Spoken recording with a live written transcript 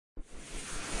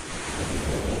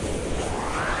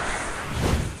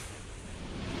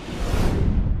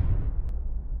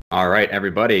right,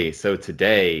 everybody. So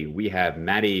today we have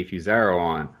Matty Fusaro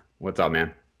on. What's up,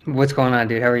 man? What's going on,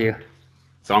 dude? How are you?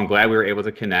 So I'm glad we were able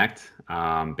to connect.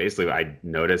 Basically, I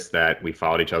noticed that we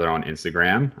followed each other on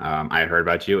Instagram. I had heard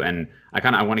about you, and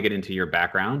I want to get into your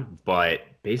background, but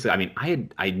basically, I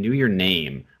mean, I knew your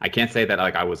name. I can't say that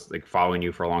like I was like following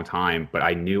you for a long time, but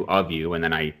I knew of you, and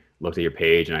then I looked at your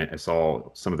page and I saw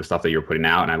some of the stuff that you were putting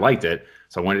out, and I liked it.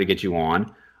 So I wanted to get you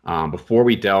on. Before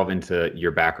we delve into your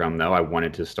background, though, I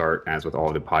wanted to start, as with all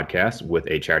of the podcasts, with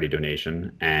a charity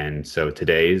donation. And so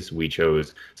today's we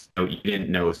chose, so you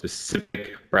didn't know a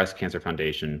specific breast cancer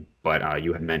foundation, but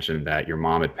you had mentioned that your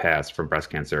mom had passed from breast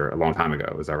cancer a long time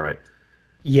ago. Is that right?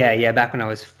 Yeah, back when I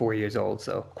was 4 years old,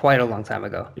 so quite a long time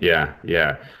ago. Yeah,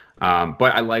 yeah.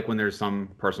 But I like when there's some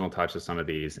personal touch to some of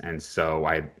these. And so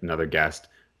I had another guest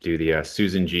do the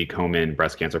Susan G. Komen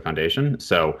Breast Cancer Foundation.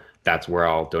 So that's where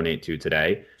I'll donate to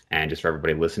today. And just for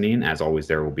everybody listening, as always,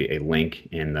 there will be a link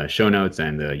in the show notes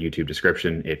and the YouTube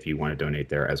description if you want to donate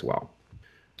there as well.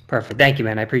 Perfect. Thank you,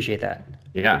 man. I appreciate that.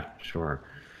 Yeah, sure.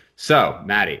 So,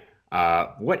 Maddie,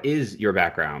 what is your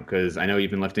background? Because I know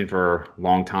you've been lifting for a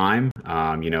long time.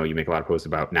 You make a lot of posts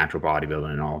about natural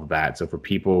bodybuilding and all of that. So, for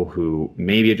people who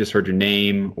maybe have just heard your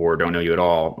name or don't know you at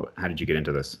all, how did you get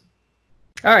into this?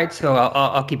 All right, so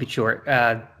I'll keep it short.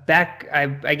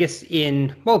 I guess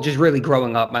just really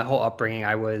growing up, my whole upbringing,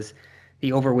 I was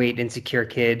the overweight, insecure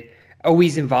kid,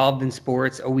 always involved in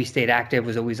sports, always stayed active,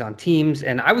 was always on teams.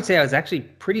 And I would say I was actually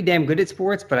pretty damn good at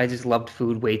sports, but I just loved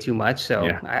food way too much. So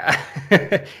Yeah.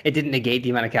 it didn't negate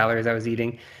the amount of calories I was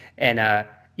eating. And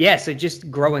yeah, so just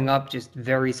growing up, just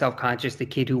very self-conscious, the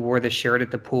kid who wore the shirt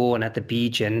at the pool and at the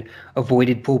beach and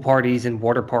avoided pool parties and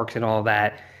water parks and all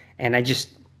that. And I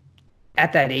just,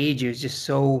 at that age, it was just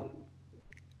so,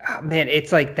 man,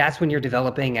 it's like that's when you're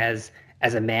developing as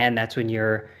a man. That's when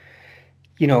you're,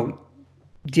 you know,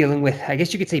 dealing with, I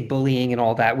guess you could say, bullying and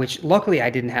all that, which luckily I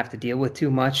didn't have to deal with too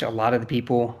much. A lot of the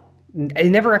people, it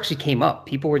never actually came up.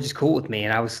 People were just cool with me,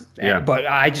 and Yeah. but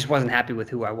I just wasn't happy with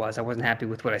who I was. I wasn't happy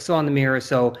with what I saw in the mirror.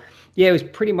 So yeah, it was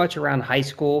pretty much around high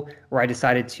school where I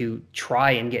decided to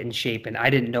try and get in shape, and I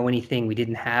didn't know anything. We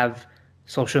didn't have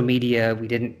social media. We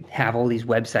didn't have all these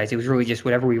websites. It was really just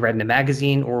whatever we read in a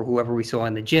magazine or whoever we saw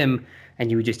in the gym, and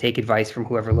you would just take advice from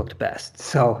whoever looked best.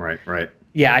 So Right, right.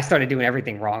 yeah, I started doing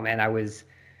everything wrong, man. I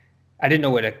didn't know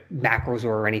what macros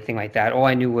were or anything like that. All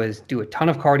I knew was do a ton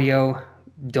of cardio,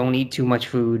 don't eat too much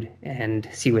food, and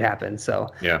see what happens. So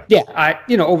Yeah. yeah,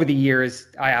 over the years,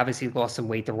 I obviously lost some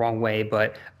weight the wrong way,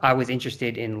 but I was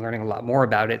interested in learning a lot more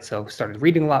about it. So started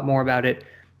reading a lot more about it.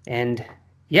 And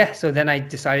yeah, so then I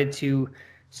decided to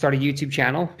start a YouTube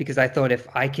channel because I thought if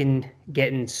I can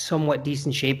get in somewhat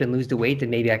decent shape and lose the weight, then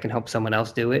maybe I can help someone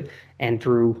else do it. And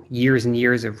through years and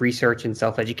years of research and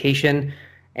self-education,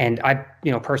 and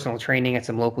personal training at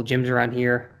some local gyms around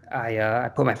here, I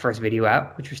put my first video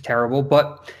out, which was terrible,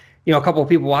 but a couple of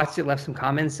people watched it, left some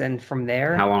comments, and from How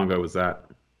there, long ago was that?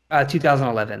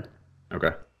 2011.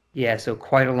 Okay. Yeah, so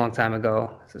quite a long time ago.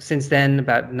 So since then,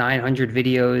 about 900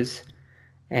 videos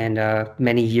and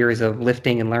many years of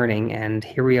lifting and learning, and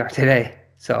here we are today.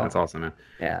 So That's awesome, man.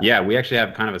 yeah. Yeah, we actually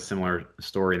have kind of a similar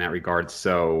story in that regard.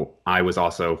 So I was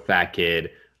also fat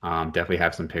kid. Definitely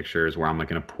have some pictures where I'm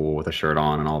like in a pool with a shirt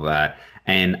on and all that.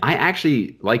 And I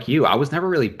actually, like you, I was never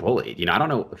really bullied. I don't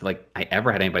know if like I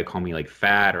ever had anybody call me like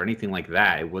fat or anything like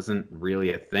that. It wasn't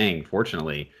really a thing,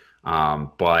 fortunately.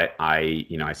 But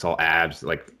I saw abs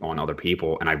like on other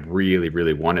people, and I really,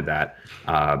 really wanted that.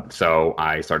 So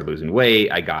I started losing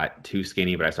weight. I got too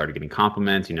skinny, but I started getting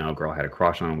compliments. A girl I had a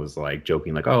crush on was like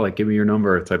joking, like, "Oh, like give me your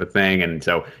number," type of thing. And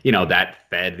so, that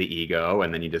fed the ego,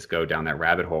 and then you just go down that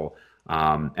rabbit hole.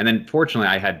 And then fortunately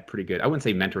I had pretty good, I wouldn't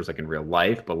say mentors like in real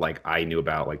life, but like I knew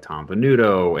about like Tom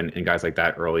Venuto and guys like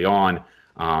that early on.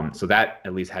 So that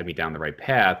at least had me down the right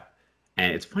path.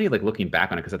 And it's funny, like looking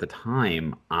back on it, because at the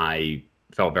time I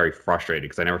felt very frustrated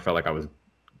because I never felt like I was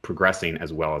progressing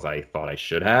as well as I thought I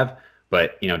should have.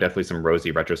 But, definitely some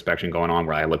rosy retrospection going on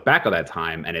where I look back at that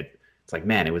time and it's like,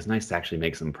 man, it was nice to actually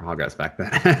make some progress back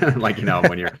then. Like,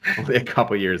 when you're only a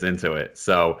couple years into it.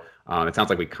 So it sounds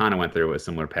like we kind of went through a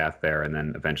similar path there and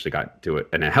then eventually got to it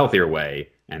in a healthier way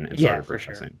and Yeah, started for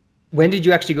sure. progressing. When did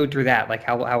you actually go through that? Like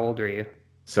how old were you?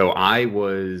 So I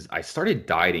started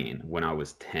dieting when I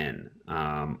was 10.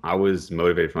 I was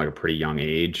motivated from like a pretty young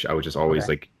age. I was just always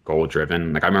Okay. like goal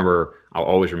driven. Like I'll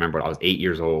always remember I was 8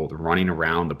 years old running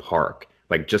around the park,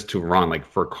 like just to run, like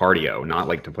for cardio, not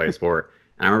like to play a sport.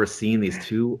 And I remember seeing these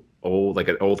two like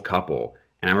an old couple.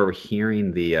 And I remember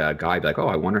hearing the guy be like, "Oh,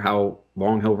 I wonder how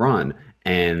long he'll run."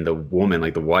 And the woman,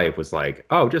 like the wife, was like,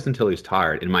 "Oh, just until he's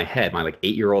tired." In my head, my like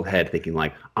 8-year-old head, thinking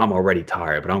like, "I'm already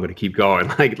tired, but I'm gonna keep going."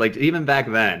 Like even back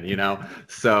then, you know.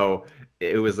 So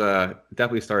it was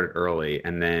definitely started early,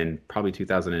 and then probably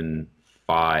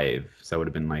 2005. So it would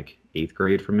have been like eighth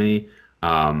grade for me.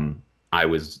 Um, I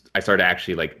started to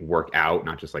actually like work out,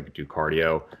 not just like do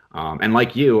cardio. And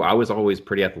like you, I was always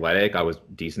pretty athletic. I was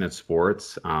decent at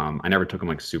sports. I never took them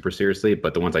like super seriously,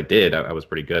 but the ones I did, I was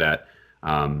pretty good at.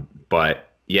 But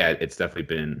yeah, it's definitely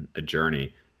been a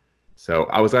journey. So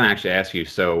I was gonna actually ask you,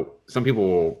 so some people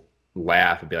will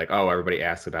laugh and be like, "Oh, everybody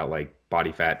asks about like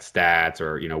body fat stats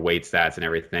or, weight stats and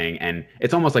everything." And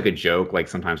it's almost like a joke. Like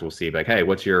sometimes we'll see like, "Hey,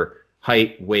 what's your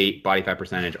height, weight, body fat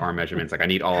percentage, arm measurements?" Like I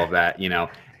need all of that. Yeah.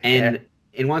 And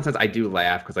in one sense I do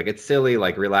laugh because like it's silly,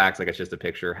 like relax, like it's just a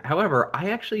picture. However,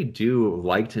 I actually do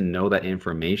like to know that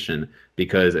information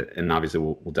because, and obviously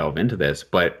we'll delve into this,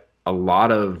 but a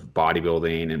lot of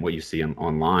bodybuilding and what you see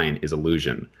online is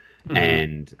illusion. Hmm.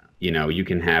 And, you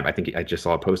can have, I think I just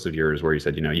saw a post of yours where you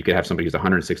said, you could have somebody who's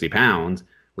 160 pounds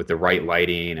with the right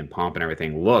lighting and pump and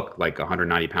everything look like a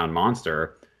 190-pound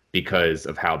monster because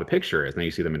of how the picture is. And then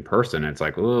you see them in person and it's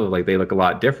like, oh, like they look a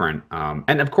lot different.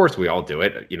 And of course we all do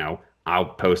it. I'll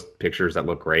post pictures that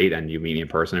look great and you meet me in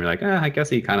person and you're like, I guess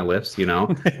he kind of lifts.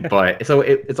 But so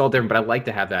it's all different. But I like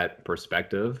to have that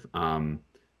perspective.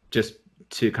 Just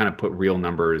to kind of put real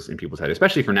numbers in people's head,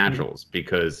 especially for naturals,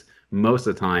 because most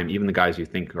of the time, even the guys you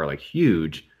think are like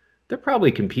huge, they're probably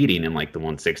competing in like the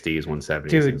 160s, 170s,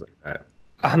 things Dude, like that.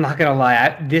 I'm not gonna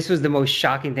lie. This was the most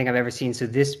shocking thing I've ever seen. So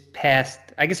this past,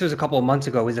 I guess it was a couple of months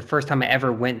ago, was the first time I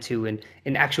ever went to an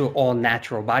actual all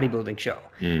natural bodybuilding show.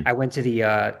 Mm, I went to the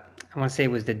I want to say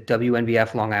it was the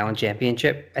WNBF Long Island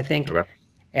Championship, I think, okay.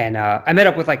 and I met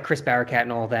up with like Chris Barracat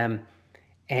and all of them.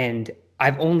 And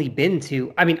I've only been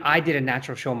to, I mean, I did a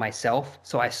natural show myself,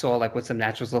 so I saw like what some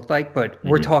naturals look like, but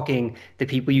we're Hmm. talking the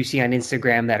people you see on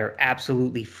Instagram that are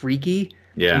absolutely freaky.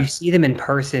 You Yeah, see them in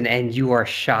person and you are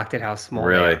shocked at how small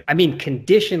they are. really, I mean,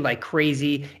 conditioned like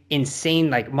crazy, insane,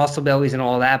 like muscle bellies and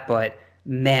all that, but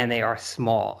man, they are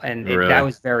small. And that really.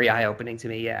 was very eye-opening to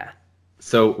me. Yeah.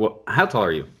 So, how tall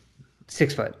are you?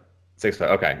 6 foot. 6 foot.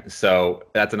 Okay. So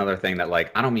that's another thing that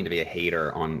like I don't mean to be a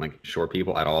hater on like short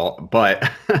people at all, but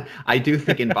I do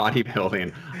think in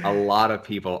bodybuilding a lot of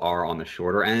people are on the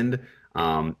shorter end.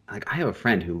 Like I have a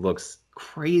friend who looks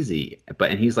crazy,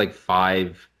 and he's like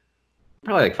probably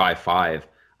like 5'5",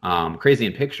 crazy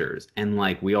in pictures. And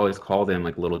like we always called him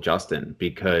like little Justin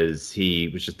because he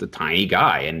was just a tiny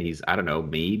guy and he's, I don't know,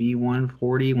 maybe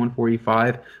 140,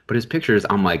 145. But his pictures,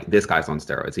 I'm like, this guy's on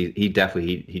steroids. He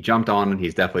definitely he jumped on,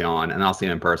 he's definitely on. And I'll see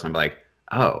him in person, I'm like,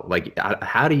 oh, like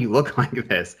how do you look like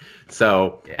this?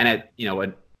 So, and Yeah.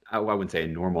 at, I wouldn't say a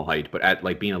normal height, but at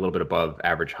like being a little bit above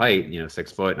average height,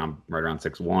 6 foot, and I'm right around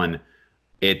 6'1",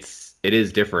 it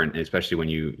is different, especially when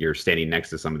you're standing next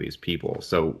to some of these people.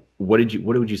 So what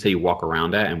would you say you walk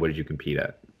around at, and what did you compete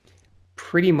at?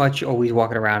 Pretty much always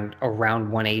walking around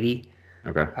 180.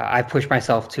 Okay. I pushed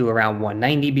myself to around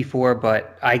 190 before,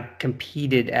 but I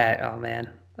competed at, oh man,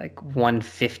 like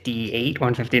 158,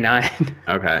 159.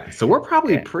 Okay. So we're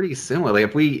probably Yeah. pretty similar. Like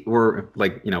if we were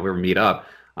like, we were meet up,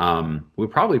 we're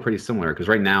probably pretty similar because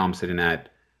right now I'm sitting at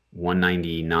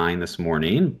 199 this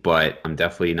morning, but I'm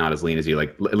definitely not as lean as you. Like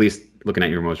at least looking at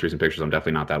your most recent pictures, I'm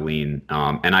definitely not that lean.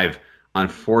 And I've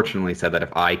unfortunately said that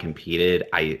if I competed,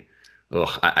 I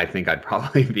think I'd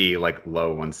probably be like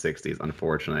low 160s,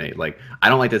 unfortunately. Like I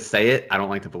don't like to say it, I don't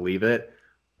like to believe it,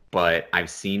 but I've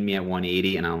seen me at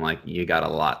 180 and I'm like, you got a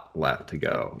lot left to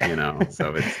go.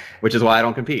 So which is why I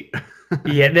don't compete.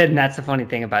 Yeah, then that's the funny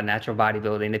thing about natural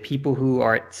bodybuilding. The people who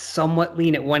are somewhat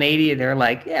lean at 180, they're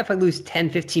like, yeah, if I lose 10,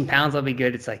 15 pounds, I'll be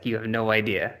good. It's like you have no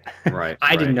idea. Right,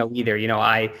 I didn't right. know either.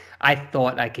 I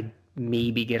thought I could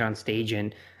maybe get on stage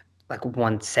in like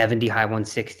 170, high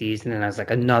 160s, and then I was like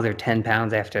another 10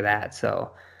 pounds after that.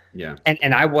 So Yeah.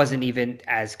 and I wasn't even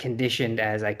as conditioned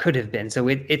as I could have been. So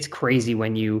it's crazy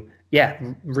when yeah,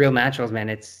 real naturals, man.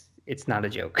 It's not a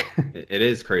joke. It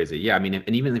is crazy. Yeah, I mean,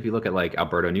 and even if you look at like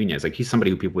Alberto Nunez, like he's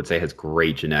somebody who people would say has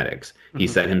great genetics. He Mhm.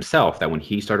 said himself that when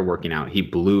he started working out, he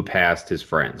blew past his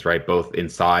friends, right? Both in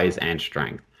size and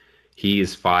strength. He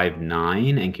is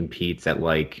 5'9" and competes at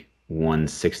like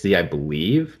 160, I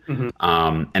believe. Mhm.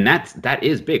 And that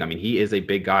is big. I mean, he is a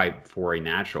big guy for a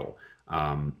natural.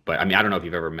 But I mean, I don't know if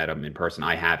you've ever met him in person.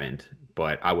 I haven't,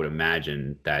 but I would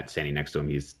imagine that standing next to him,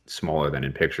 he's smaller than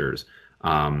in pictures.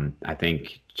 I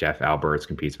think Jeff Alberts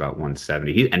competes about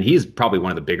 170. He's probably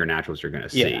one of the bigger naturals you're going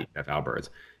to Yeah. see, Jeff Alberts.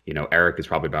 Eric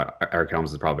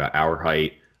Helms is probably about our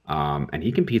height. And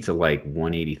he competes at like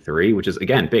 183, which is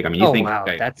again big. I mean, you Oh think, wow,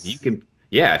 okay, if you that's can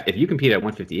Yeah, if you compete at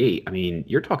 158, I mean,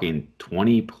 you're talking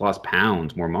 20 plus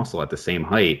pounds more muscle at the same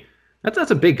height.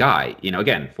 That's a big guy,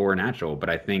 again, for a natural. But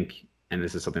I think, and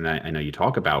this is something that I know you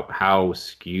talk about, how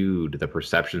skewed the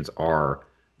perceptions are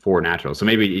for natural. So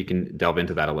maybe you can delve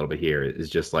into that a little bit here. Is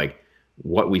just like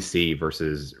what we see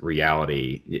versus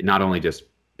reality, not only just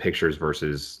pictures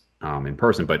versus in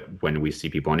person, but when we see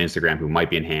people on Instagram who might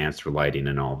be enhanced for lighting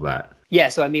and all of that. Yeah,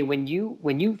 so I mean, when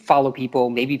you follow people,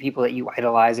 maybe people that you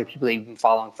idolize or people that you've been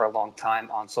following for a long time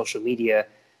on social media,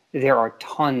 there are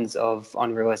tons of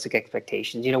unrealistic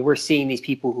expectations. We're seeing these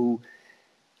people who,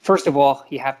 first of all,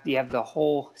 you have the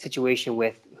whole situation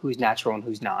with who's natural and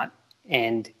who's not.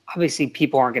 And obviously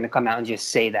people aren't going to come out and just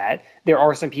say that. There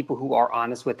are some people who are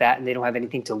honest with that and they don't have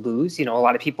anything to lose. A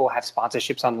lot of people have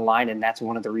sponsorships on the line, and that's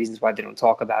one of the reasons why they don't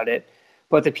talk about it.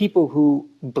 But the people who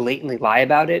blatantly lie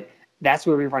about it, that's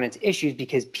where we run into issues,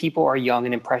 because people are young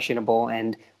and impressionable.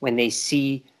 And when they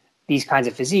see these kinds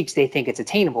of physiques, they think it's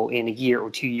attainable in a year or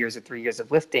 2 years or 3 years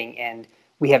of lifting. And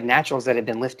we have naturals that have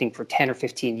been lifting for 10 or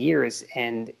 15 years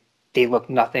and they look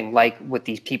nothing like what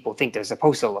these people think they're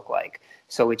supposed to look like.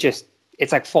 So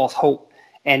it's like false hope.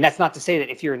 And that's not to say that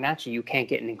if you're a natural, you can't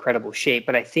get in incredible shape.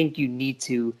 But I think you need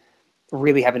to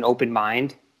really have an open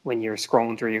mind when you're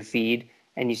scrolling through your feed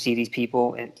and you see these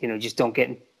people, and just don't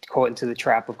get caught into the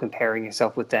trap of comparing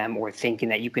yourself with them or thinking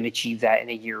that you can achieve that in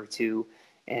a year or two.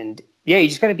 And yeah, you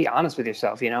just got to be honest with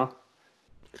yourself,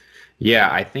 Yeah,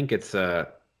 I think it's I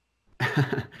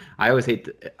always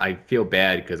I feel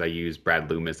bad because I use Brad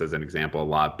Loomis as an example a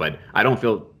lot, but I don't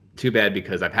feel too bad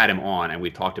because I've had him on and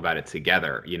we've talked about it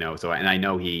together, so, and I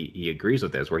know he agrees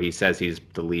with this, where he says he's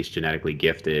the least genetically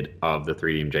gifted of the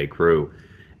 3DMJ crew.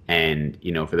 And,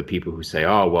 for the people who say,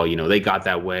 oh, well, they got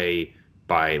that way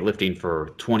by lifting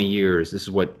for 20 years. This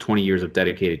is what 20 years of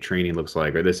dedicated training looks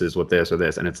like, or this is what this or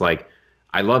this. And it's like,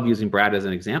 I love using Brad as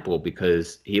an example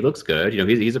because he looks good.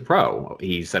 He's a pro.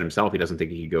 He said himself he doesn't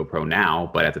think he could go pro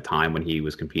now, but at the time when he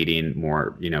was competing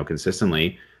more,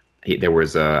 consistently, there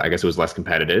was, I guess it was less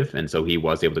competitive. And so he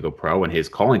was able to go pro, and his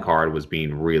calling card was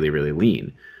being really, really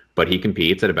lean. But he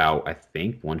competes at about, I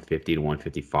think, 150 to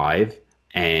 155.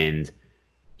 And,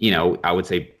 I would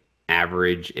say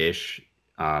average-ish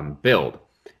build.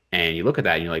 And you look at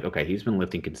that and you're like, okay, he's been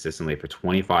lifting consistently for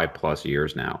 25 plus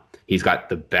years now. He's got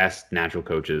the best natural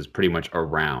coaches pretty much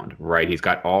around, right? He's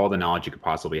got all the knowledge you could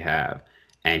possibly have.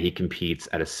 And he competes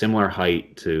at a similar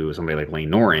height to somebody like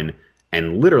Lane Noren,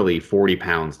 and literally 40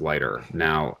 pounds lighter.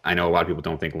 Now, I know a lot of people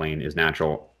don't think Lane is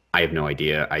natural. I have no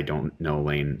idea. I don't know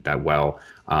Lane that well.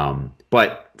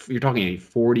 But you're talking a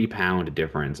 40-pound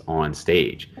difference on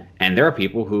stage. And there are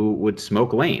people who would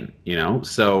smoke Lane,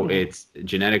 So it's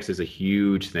genetics is a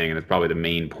huge thing. And that's probably the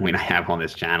main point I have on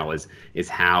this channel is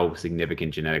how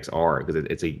significant genetics are, because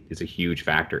it's a huge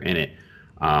factor in it.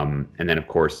 And then, of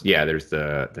course, yeah, there's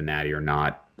the natty or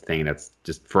not thing that's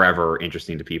just forever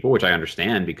interesting to people, which I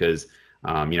understand because,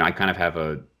 I kind of have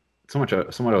somewhat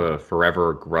of a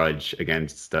forever grudge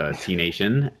against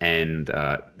T-Nation and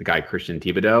the guy Christian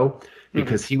Thibodeau,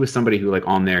 because he was somebody who, like,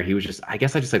 on there, he was just, I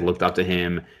guess I just like looked up to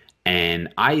him,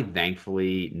 and I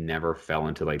thankfully never fell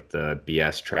into like the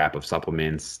BS trap of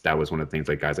supplements. That was one of the things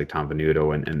like guys like Tom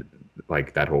Venuto and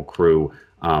like that whole crew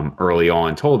early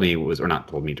on told me was, or not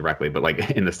told me directly, but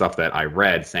like in the stuff that I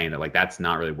read, saying that like that's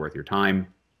not really worth your time.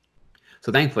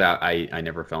 So thankfully I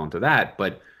never fell into that.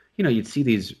 But you'd see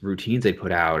these routines they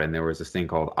put out, and there was this thing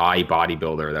called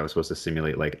iBodybuilder that was supposed to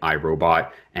simulate like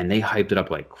iRobot, and they hyped it up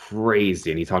like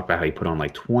crazy. And he talked about how he put on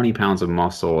like 20 pounds of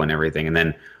muscle and everything. And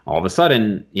then all of a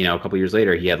sudden, a couple of years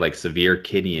later, he had like severe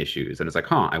kidney issues. And it's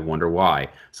like, I wonder why.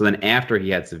 So then after he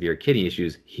had severe kidney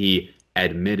issues, he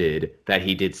admitted that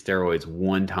he did steroids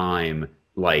one time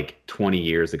like 20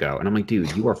 years ago. And I'm like,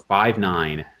 dude, you are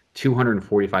 5'9",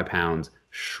 245 pounds,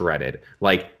 shredded.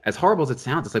 Like, as horrible as it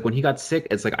sounds, it's like when he got sick,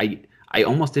 it's like I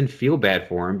almost didn't feel bad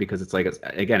for him, because it's like,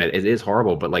 again, it is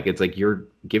horrible, but like it's like you're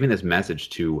giving this message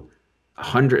to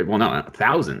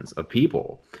thousands of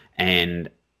people. And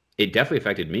it definitely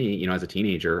affected me, as a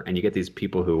teenager. And you get these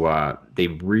people who they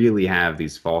really have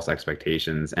these false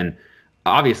expectations, and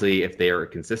obviously if they are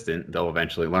consistent, they'll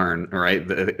eventually learn, right?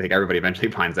 Like everybody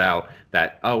eventually finds out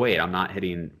that, oh wait, I'm not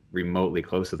hitting remotely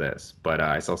close to this. But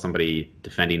I saw somebody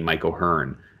defending Mike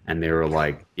O'Hearn, and they were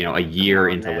like, a year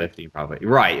into lifting, probably.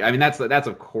 Right. I mean, that's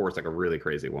of course like a really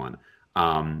crazy one.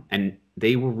 And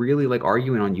they were really like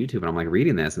arguing on YouTube, and I'm like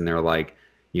reading this, and they're like,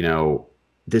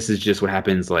 this is just what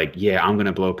happens. Like, yeah, I'm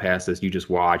gonna blow past this. You just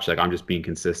watch. Like, I'm just being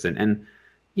consistent. And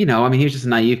I mean, he was just a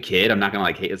naive kid. I'm not gonna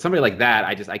like hate somebody like that.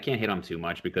 I can't hate him too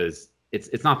much, because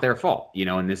it's not their fault,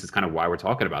 and this is kind of why we're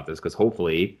talking about this, because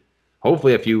hopefully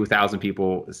hopefully a few thousand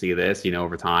people see this,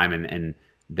 over time, and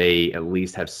they at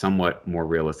least have somewhat more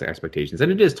realistic expectations.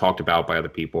 And it is talked about by other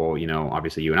people.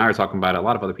 Obviously you and I are talking about it. A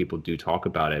lot of other people do talk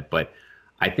about it, but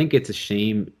I think it's a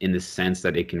shame in the sense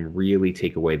that it can really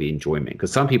take away the enjoyment.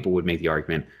 Because some people would make the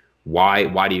argument, why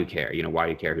do you care? Why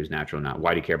do you care who's natural or not?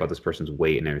 Why do you care about this person's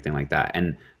weight and everything like that?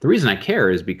 And the reason I care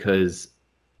is because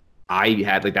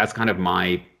that's kind of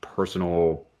my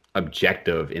personal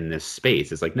objective in this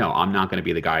space. It's like, no, I'm not going to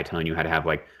be the guy telling you how to have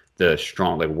like the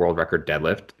strong like world record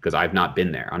deadlift, because I've not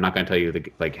been there. I'm not going to tell you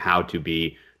like how to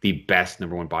be the best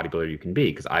number one bodybuilder you can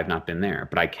be, because I've not been there.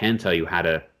 But I can tell you how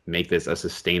to make this a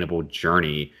sustainable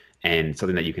journey and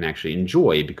something that you can actually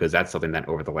enjoy, because that's something that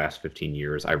over the last 15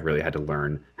 years I've really had to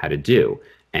learn how to do.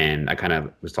 And I kind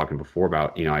of was talking before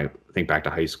about, I think back to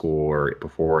high school or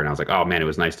before, and I was like, oh man, it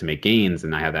was nice to make gains,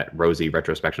 and I had that rosy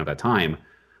retrospection of that time.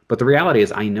 But the reality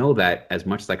is, I know that as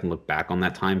much as I can look back on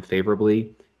that time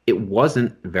favorably, it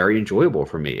wasn't very enjoyable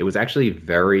for me. It was actually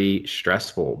very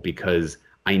stressful, because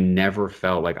I never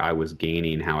felt like I was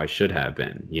gaining how I should have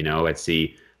been. I'd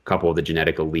see a couple of the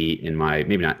genetic elite in my,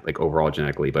 maybe not like overall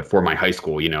genetic elite, but for my high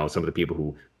school, some of the people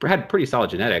who had pretty solid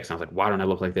genetics. And I was like, why don't I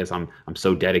look like this? I'm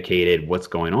so dedicated. What's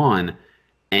going on?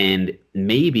 And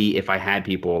maybe if I had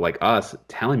people like us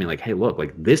telling me like, hey, look,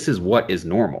 like this is what is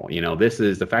normal. This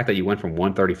is the fact that you went from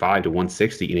 135 to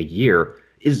 160 in a year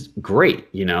is great.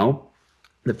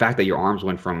 The fact that your arms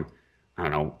went from, I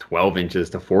don't know, 12 inches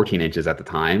to 14 inches at the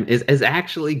time is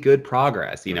actually good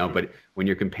progress, but when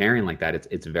you're comparing like that,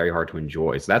 it's very hard to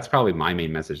enjoy. So that's probably my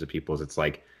main message to people is it's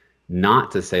like,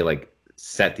 not to say like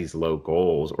set these low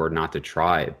goals or not to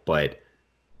try, but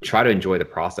try to enjoy the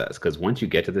process. Because once you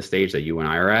get to the stage that you and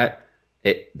I are at,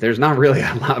 there's not really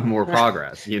a lot more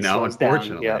progress,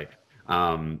 unfortunately. Yep.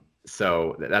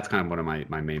 So that's kind of one of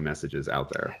my main messages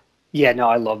out there. Yeah, no,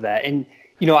 I love that. And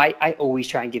I always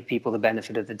try and give people the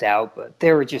benefit of the doubt, but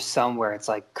there are just some where it's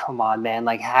like, come on, man,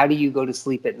 like, how do you go to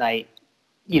sleep at night?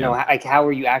 Like, how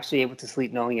are you actually able to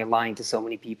sleep knowing you're lying to so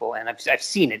many people? And I've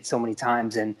seen it so many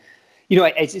times. And,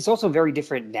 it's also very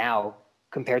different now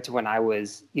compared to when I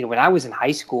was, when I was in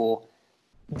high school,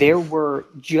 there were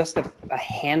just a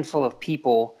handful of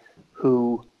people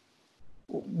who,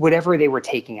 whatever they were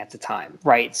taking at the time,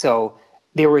 right? So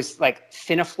there was like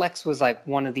Finaflex was like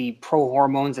one of the pro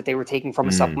hormones that they were taking from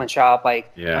a supplement shop,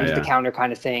 like under the counter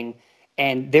kind of thing.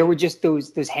 And there were just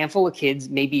those handful of kids,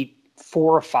 maybe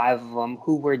 4 or 5 of them,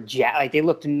 who were like they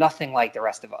looked nothing like the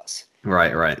rest of us.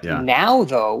 Right. Yeah. Now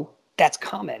though, that's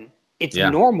common. It's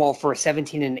normal for a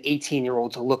 17 and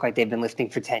 18-year-old to look like they've been lifting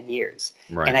for 10 years.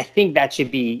 Right. And I think that should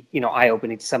be,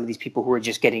 eye-opening to some of these people who are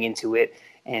just getting into it.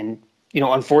 And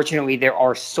unfortunately, there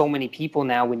are so many people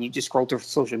now, when you just scroll through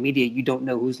social media, you don't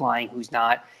know who's lying, who's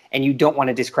not, and you don't want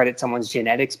to discredit someone's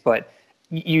genetics, but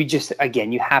you just,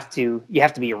 again, you have to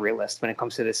be a realist when it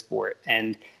comes to this sport.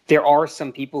 And there are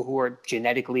some people who are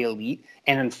genetically elite,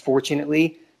 and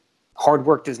unfortunately, hard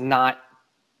work does not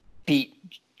beat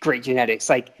great genetics.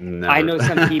 Like, never. I know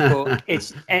some people,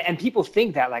 and people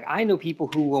think that, like, I know people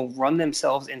who will run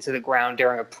themselves into the ground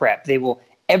during a prep.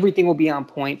 Everything will be on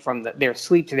point, from their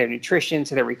sleep to their nutrition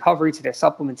to their recovery to their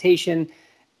supplementation.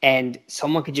 And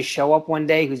someone could just show up one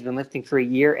day who's been lifting for a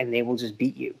year and they will just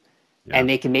beat you. Yeah. And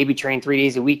they can maybe train 3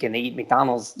 days a week and they eat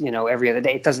McDonald's, every other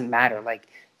day. It doesn't matter. Like,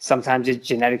 sometimes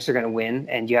genetics are going to win,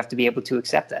 and you have to be able to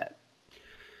accept that.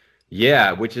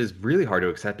 Yeah, which is really hard to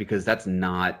accept, because that's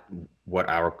not what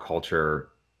our culture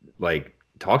like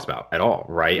talks about at all,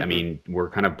 right? Mm-hmm. I mean, we're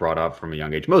kind of brought up from a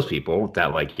young age, most people,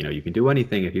 that like, you can do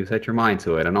anything if you set your mind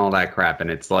to it and all that crap. And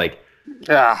it's like,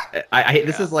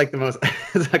 this is like the most,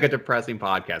 it's like a depressing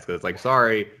podcast, because it's like,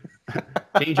 sorry,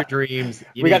 change your dreams.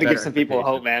 We got to give some people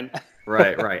hope, man.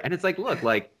 Right. And it's like, look,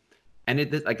 like,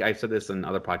 and like I've said this in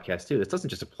other podcasts too, this doesn't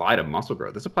just apply to muscle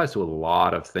growth. This applies to a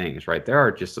lot of things, right? There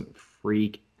are just some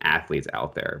freak athletes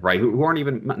out there, right, who aren't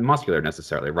even muscular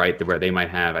necessarily, right, where they might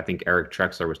have, I think Eric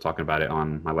Trexler was talking about it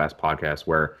on my last podcast,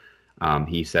 where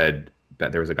he said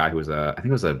that there was a guy who was I think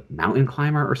it was a mountain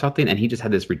climber or something, and he just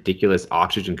had this ridiculous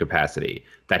oxygen capacity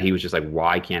that he was just like,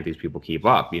 why can't these people keep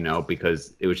up,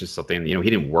 because it was just something, he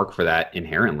didn't work for that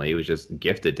inherently, it was just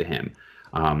gifted to him.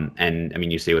 And I mean,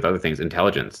 you see with other things,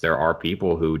 intelligence, there are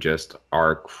people who just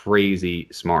are crazy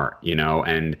smart,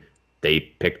 and they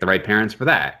pick the right parents for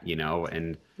that,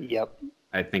 and yep.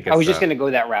 I think I was just going to go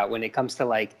that route. When it comes to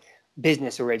like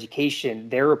business or education,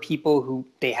 there are people who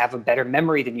they have a better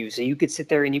memory than you. So you could sit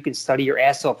there and you can study your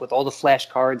ass off with all the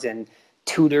flashcards and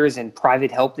tutors and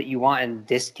private help that you want, and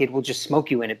this kid will just smoke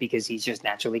you in it because he's just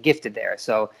naturally gifted there.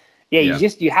 So Yeah, Yeah.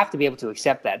 you have to be able to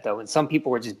accept that though. And some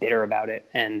people are just bitter about it,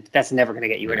 and that's never going to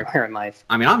get you anywhere in life.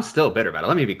 I mean, I'm still bitter about it.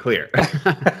 Let me be clear.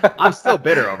 I'm still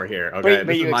bitter over here. Okay. But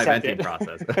This is you my accept venting it.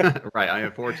 process. Right. I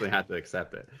unfortunately had to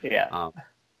accept it. Yeah. Um,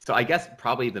 so I guess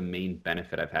probably the main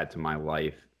benefit I've had to my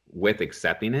life with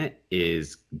accepting it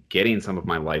is getting some of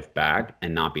my life back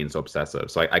and not being so obsessive.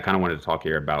 So I kind of wanted to talk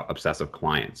here about obsessive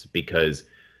clients because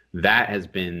that has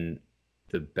been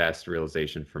the best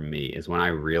realization for me is when I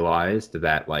realized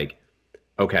that like,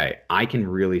 okay, I can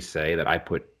really say that I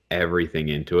put everything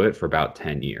into it for about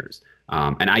 10 years.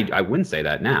 And I wouldn't say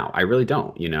that now. I really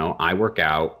don't. You know, I work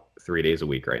out 3 days a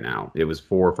week right now. It was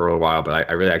four for a while, but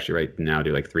I really actually right now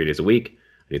do like 3 days a week.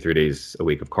 I do 3 days a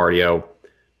week of cardio.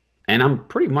 And I'm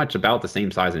pretty much about the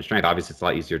same size and strength. Obviously, it's a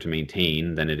lot easier to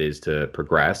maintain than it is to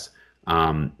progress.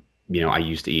 Um, I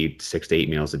used to eat 6 to 8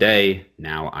 meals a day.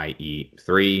 Now I eat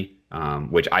three,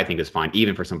 which I think is fine,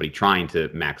 even for somebody trying to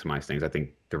maximize things. I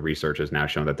think the research has now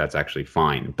shown that that's actually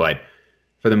fine. But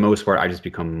for the most part, I just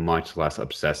become much less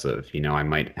obsessive. I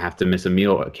might have to miss a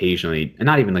meal occasionally, and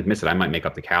not even like miss it. I might make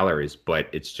up the calories, but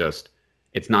it's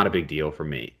not a big deal for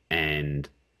me. And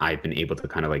I've been able to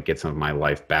kind of like get some of my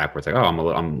life back where it's like, oh,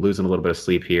 I'm losing a little bit of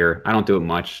sleep here. I don't do it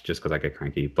much just because I get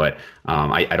cranky, but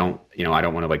I don't, I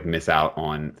don't want to like miss out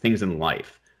on things in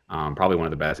life. Probably one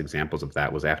of the best examples of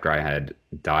that was after I had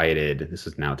dieted. This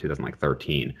is now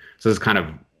 2013. So this is kind of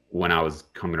when I was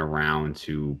coming around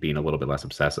to being a little bit less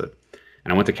obsessive.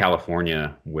 And I went to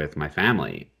California with my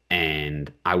family.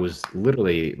 And I was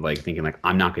literally like thinking like,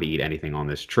 I'm not going to eat anything on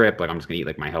this trip. Like I'm just going to eat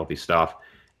like my healthy stuff.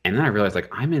 And then I realized like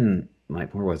I'm in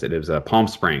like, where was it? It was Palm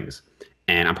Springs.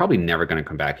 And I'm probably never going to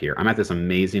come back here. I'm at this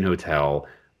amazing hotel.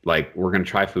 Like we're going to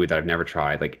try food that I've never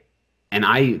tried. Like, and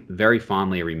I very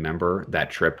fondly remember that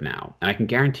trip now. And I can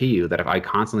guarantee you that if I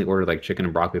constantly ordered like chicken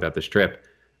and broccoli without this trip,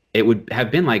 it would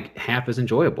have been like half as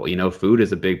enjoyable. Food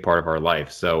is a big part of our life.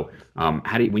 So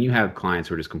when you have clients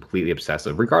who are just completely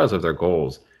obsessive, regardless of their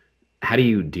goals, how do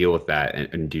you deal with that?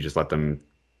 And do you just let them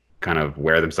kind of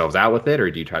wear themselves out with it?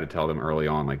 Or do you try to tell them early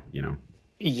on, like,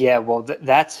 Yeah, well,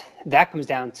 that comes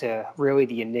down to really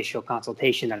the initial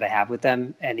consultation that I have with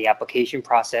them and the application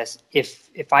process.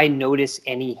 If I notice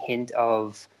any hint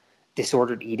of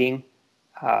disordered eating,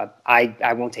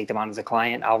 I won't take them on as a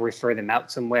client. I'll refer them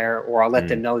out somewhere, or I'll let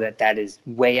them know that is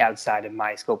way outside of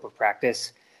my scope of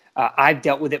practice. I've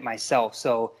dealt with it myself,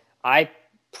 so I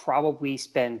probably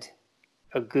spent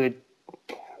a good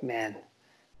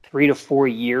 3 to 4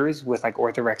 years with like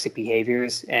orthorexic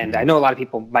behaviors. And I know a lot of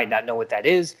people might not know what that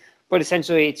is, but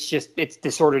essentially it's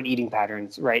disordered eating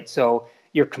patterns, right? So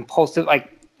you're compulsive,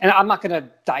 like, and I'm not going to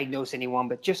diagnose anyone,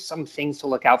 but just some things to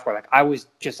look out for. Like I was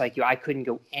just like you, I couldn't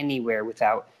go anywhere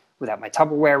without my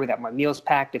Tupperware, without my meals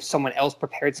packed. If someone else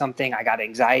prepared something, I got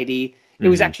anxiety. It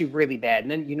was actually really bad.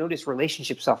 And then you notice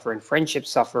relationships suffer and friendships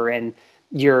suffer, and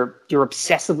you're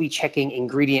obsessively checking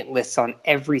ingredient lists on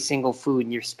every single food,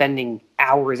 and you're spending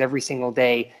hours every single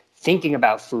day thinking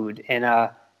about food. And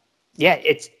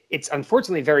it's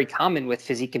unfortunately very common with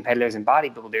physique competitors and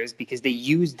bodybuilders because they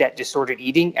use that disordered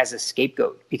eating as a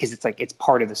scapegoat because it's like it's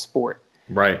part of the sport.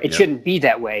 right? It shouldn't be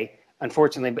that way,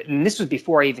 unfortunately. And this was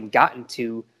before I even got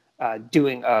into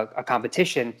doing a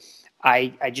competition.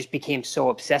 I just became so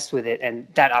obsessed with it, and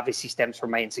that obviously stems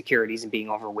from my insecurities and being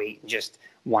overweight and just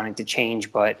wanting to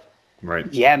change. But Right.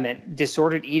 yeah, man,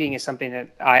 disordered eating is something that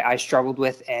I struggled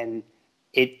with, and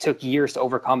it took years to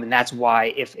overcome. And that's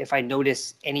why if I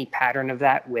notice any pattern of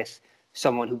that with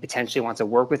someone who potentially wants to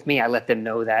work with me, I let them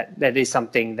know that that is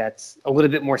something that's a little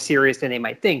bit more serious than they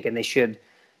might think, and they should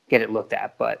get it looked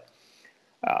at. But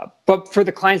for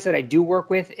the clients that I do work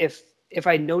with, if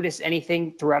I notice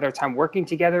anything throughout our time working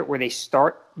together where they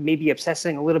start maybe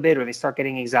obsessing a little bit or they start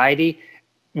getting anxiety,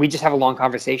 we just have a long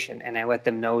conversation, and I let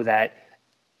them know that,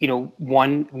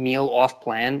 one meal off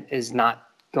plan is not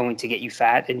going to get you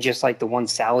fat. And just like the one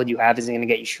salad you have isn't going to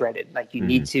get you shredded. Like you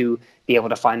need to be able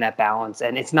to find that balance,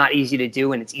 and it's not easy to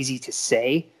do. And it's easy to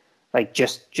say, like,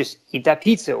 just eat that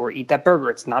pizza or eat that burger.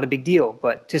 It's not a big deal.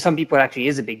 But to some people, it actually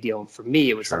is a big deal. And for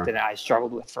me, it was something that I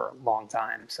struggled with for a long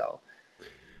time. So.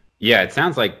 Yeah, it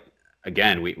sounds like,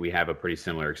 again, we have a pretty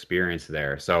similar experience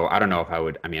there. So I don't know if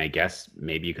I guess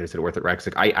maybe you could have said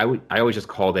orthorexic. I always just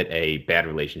called it a bad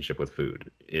relationship with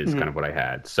food is kind of what I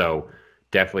had. So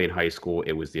definitely in high school,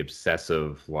 it was the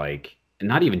obsessive, like,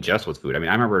 not even just with food. I mean,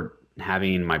 I remember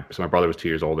having my brother was 2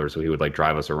 years older, so he would like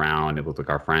drive us around. It looked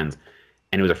like our friends.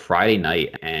 And it was a Friday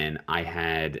night, and I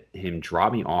had him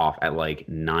drop me off at like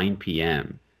 9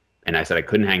 p.m. And I said I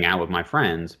couldn't hang out with my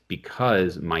friends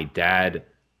because my dad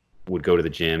would go to the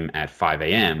gym at 5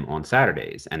 a.m. on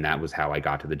Saturdays. And that was how I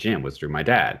got to the gym, was through my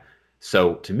dad.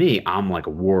 So to me, I'm like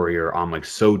a warrior. I'm like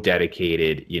so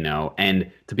dedicated, you know. And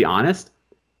to be honest,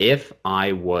 if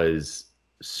I was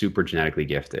super genetically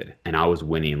gifted and I was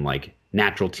winning like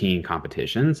natural teen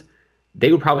competitions,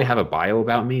 they would probably have a bio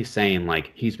about me saying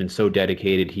like he's been so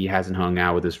dedicated, he hasn't hung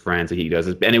out with his friends, he does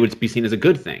this, and it would be seen as a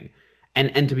good thing.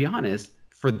 And to be honest,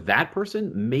 for that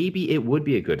person, maybe it would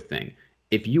be a good thing.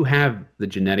 If you have the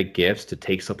genetic gifts to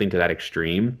take something to that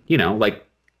extreme, you know, like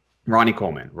Ronnie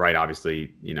Coleman, right?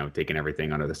 Obviously, you know, taking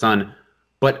everything under the sun.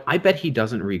 But I bet he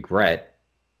doesn't regret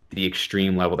the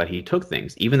extreme level that he took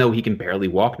things, even though he can barely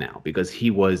walk now, because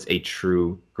he was a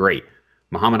true great.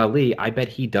 Muhammad Ali, I bet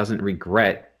he doesn't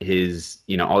regret his,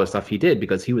 you know, all the stuff he did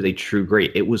because he was a true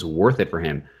great. It was worth it for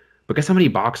him. Because how many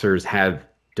boxers have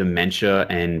dementia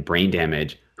and brain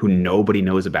damage who nobody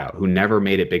knows about, who never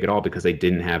made it big at all because they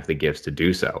didn't have the gifts to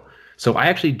do so? So I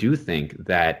actually do think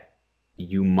that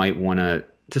you might want to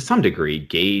some degree,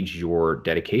 gauge your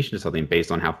dedication to something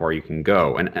based on how far you can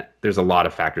go. And there's a lot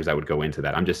of factors that would go into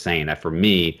that. I'm just saying that for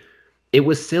me, it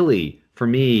was silly for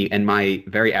me and my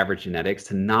very average genetics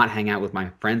to not hang out with my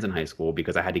friends in high school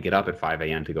because I had to get up at 5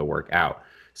 a.m. to go work out.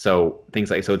 So things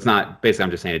like, so it's not basically,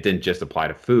 I'm just saying it didn't just apply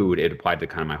to food, it applied to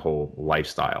kind of my whole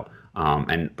lifestyle.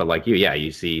 But like you, yeah, you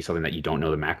see something that you don't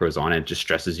know the macros on, it just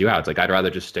stresses you out. It's like, I'd rather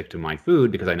just stick to my food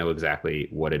because I know exactly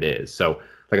what it is. So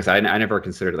like I said, I never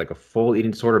considered it like a full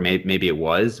eating disorder. Maybe it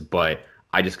was, but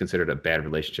I just considered it a bad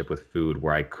relationship with food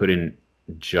where I couldn't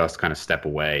just kind of step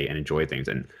away and enjoy things.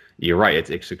 And you're right,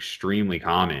 it's extremely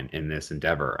common in this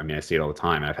endeavor. I mean, I see it all the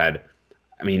time.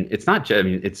 I mean, it's not just, I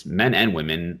mean, it's men and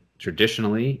women.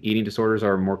 Traditionally, eating disorders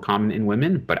are more common in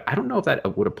women, but I don't know if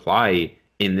that would apply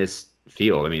in this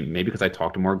field. I mean, maybe because I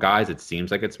talk to more guys, it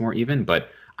seems like it's more even, but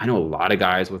I know a lot of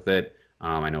guys with it.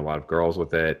 I know a lot of girls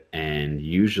with it, and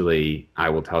usually I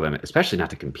will tell them, especially not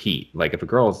to compete. Like if a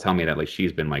girl is telling me that like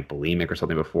she's been like bulimic or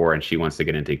something before and she wants to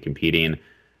get into competing,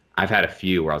 I've had a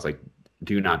few where I was like,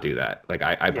 do not do that. Like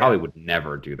I probably would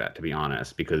never do that, to be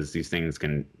honest, because these things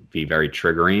can be very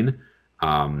triggering.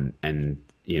 And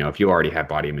you know, if you already have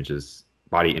body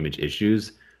image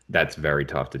issues, that's very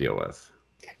tough to deal with.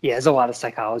 Yeah, there's a lot of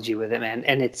psychology with it, man.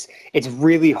 And it's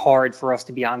really hard for us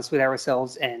to be honest with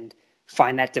ourselves and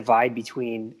find that divide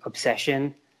between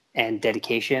obsession and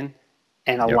dedication.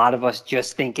 And a Yep. lot of us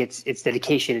just think it's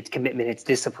dedication, it's commitment, it's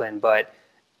discipline, but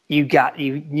you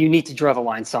need to draw the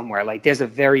line somewhere. Like there's a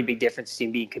very big difference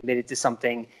between being committed to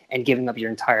something and giving up your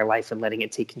entire life and letting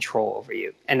it take control over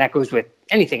you. And that goes with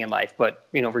anything in life, but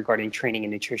you know, regarding training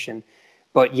and nutrition.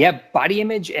 But yeah, body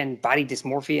image and body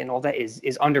dysmorphia and all that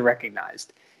is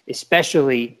under-recognized,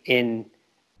 especially in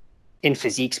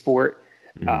physique sport.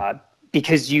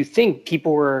 Because you think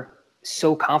people were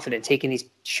so confident taking these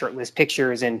shirtless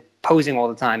pictures and posing all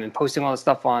the time and posting all the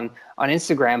stuff on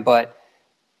Instagram, but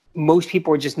most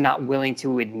people are just not willing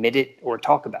to admit it or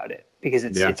talk about it because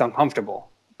it's uncomfortable.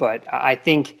 But I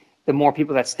think the more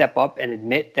people that step up and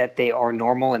admit that they are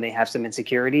normal and they have some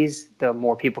insecurities, the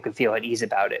more people can feel at ease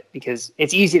about it. Because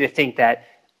it's easy to think that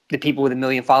the people with 1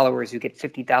 million followers who get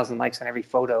 50,000 likes on every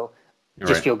photo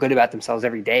just feel good about themselves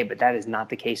every day, but that is not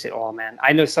the case at all, man.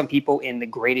 I know some people in the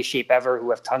greatest shape ever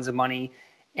who have tons of money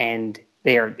and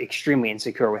they are extremely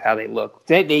insecure with how they look.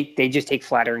 They just take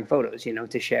flattering photos, you know,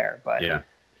 to share. But Yeah.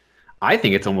 I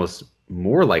think it's almost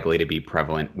more likely to be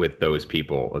prevalent with those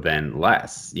people than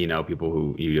less. You know, people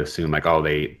who you assume like, oh,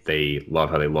 they love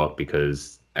how they look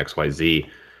because XYZ.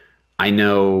 I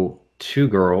know two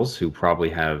girls who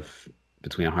probably have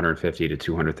between 150 to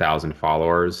 200,000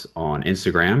 followers on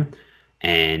Instagram.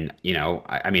 And, you know,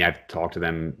 I mean, I've talked to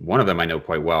them. One of them I know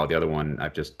quite well. The other one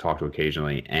I've just talked to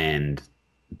occasionally. And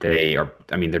they are,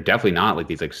 I mean, they're definitely not like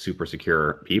these like super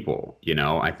secure people. You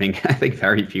know, I think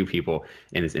very few people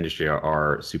in this industry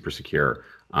are super secure.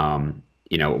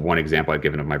 You know, one example I've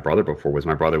given of my brother before was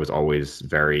my brother was always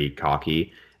very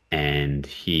cocky, and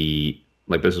he,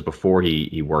 like, this was before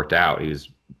he worked out. He was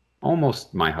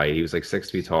almost my height. He was like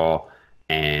 6 feet tall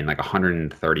and like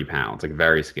 130 pounds, like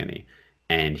very skinny.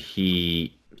 And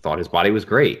he thought his body was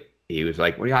great. He was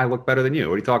like, well, yeah, I look better than you.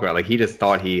 What are you talking about? Like, he just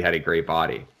thought he had a great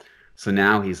body. So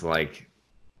now he's like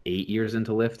 8 years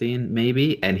into lifting,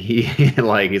 maybe, and he's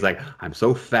like, I'm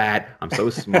so fat, I'm so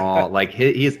small. Like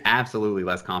he is absolutely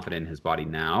less confident in his body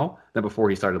now than before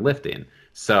he started lifting.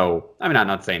 So I mean, I'm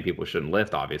not saying people shouldn't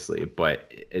lift, obviously,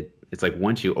 but it's like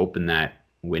once you open that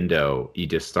window, you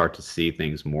just start to see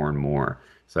things more and more.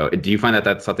 So do you find that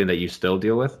that's something that you still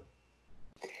deal with?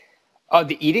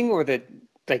 the eating or the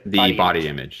like The body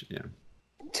image, yeah.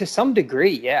 to some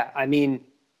degree, yeah. I mean,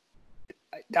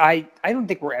 I don't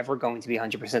think we're ever going to be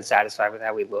 100% satisfied with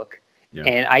how we look. Yeah.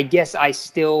 And I guess I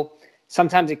still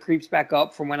sometimes it creeps back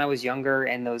up from when I was younger,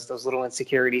 and those little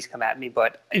insecurities come at me.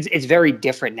 But it's very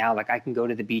different now. Like I can go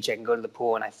to the beach, I can go to the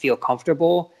pool, and I feel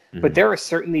comfortable. But there are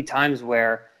certainly times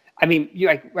where, I mean,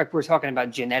 like we're talking about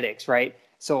genetics, right?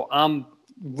 So I'm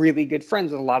really good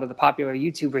friends with a lot of the popular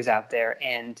YouTubers out there,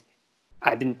 and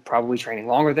I've been probably training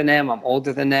longer than them. I'm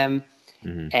older than them.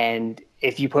 And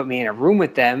if you put me in a room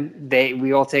with them,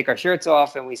 we all take our shirts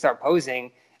off and we start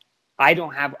posing. I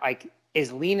don't have, like,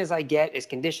 as lean as I get, as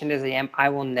conditioned as I am, I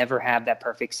will never have that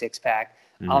perfect six pack.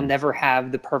 I'll never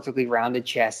have the perfectly rounded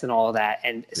chest and all of that.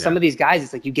 And some of these guys,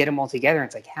 it's like you get them all together and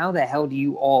it's like, how the hell do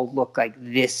you all look like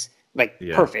this, like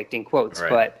perfect in quotes?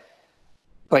 Right.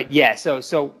 But yeah,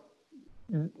 so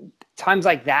times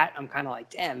like that, I'm kind of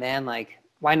like, damn, man, like,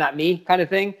 why not me kind of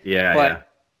thing?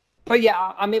 But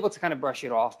yeah, I'm able to kind of brush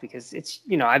it off because it's,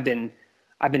 you know, I've been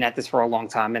at this for a long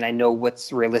time, and I know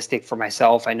what's realistic for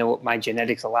myself. I know what my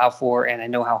genetics allow for, and I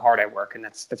know how hard I work. And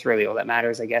that's really all that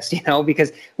matters, I guess, you know,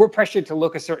 because we're pressured to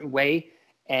look a certain way,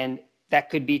 and that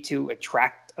could be to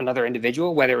attract another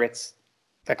individual, whether it's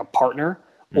like a partner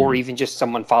or even just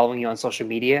someone following you on social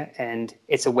media. And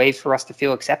it's a way for us to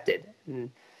feel accepted.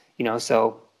 And, you know,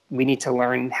 so we need to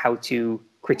learn how to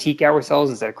critique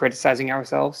ourselves instead of criticizing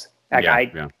ourselves.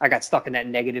 I got stuck in that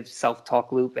negative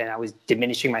self-talk loop, and I was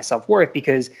diminishing my self-worth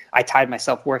because I tied my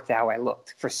self-worth to how I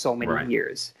looked for so many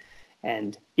years.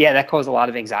 And yeah, that caused a lot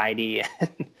of anxiety.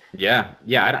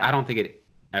 I don't think it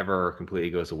ever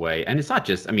completely goes away. And it's not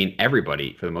just, I mean,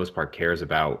 everybody for the most part cares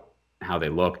about how they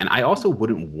look. And I also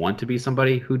wouldn't want to be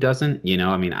somebody who doesn't, you know,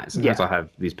 I mean, sometimes I'll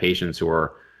have these patients who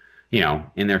are, you know,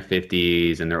 in their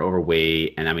 50s and they're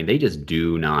overweight. And I mean, they just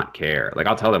do not care. Like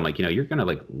I'll tell them like, you know, you're going to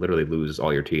like literally lose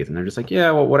all your teeth. And they're just like, yeah,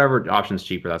 well, whatever option's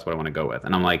cheaper, that's what I want to go with.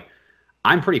 And I'm like,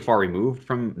 I'm pretty far removed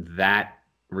from that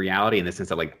reality in the sense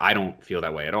that like, I don't feel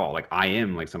that way at all. Like I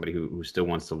am like somebody who still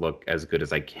wants to look as good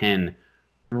as I can,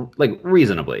 like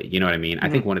reasonably, you know what I mean? I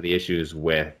think one of the issues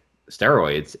with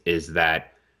steroids is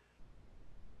that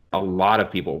a lot of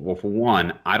people, well, for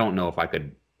one, I don't know if I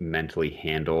could mentally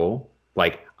handle,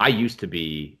 like I used to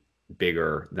be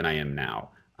bigger than I am now.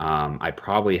 I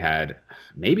probably had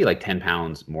maybe like 10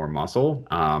 pounds more muscle.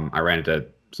 I ran into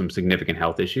some significant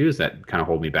health issues that kind of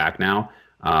hold me back now.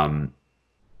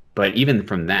 But even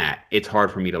from that, it's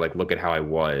hard for me to like look at how I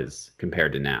was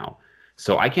compared to now.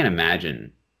 So I can't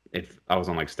imagine if I was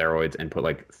on like steroids and put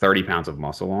like 30 pounds of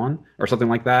muscle on or something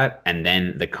like that, and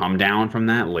then the come down from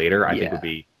that later, I think would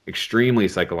be extremely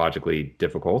psychologically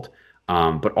difficult.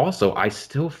 But also I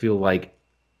still feel like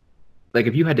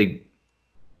if you had to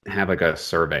have like a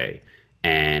survey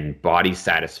and body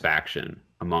satisfaction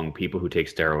among people who take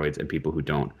steroids and people who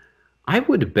don't, I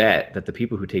would bet that the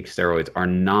people who take steroids are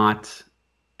not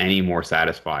any more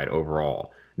satisfied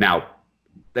overall. Now,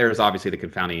 there's obviously the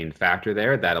confounding factor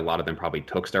there that a lot of them probably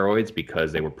took steroids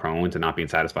because they were prone to not being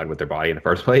satisfied with their body in the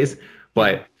first place.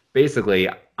 But basically,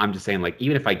 I'm just saying, like,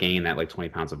 even if I gain that like 20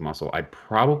 pounds of muscle, I'd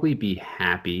probably be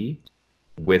happier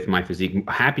with my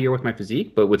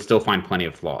physique, but would still find plenty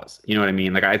of flaws. You know what I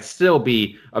mean? Like I'd still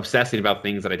be obsessing about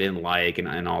things that I didn't like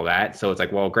and all that. So it's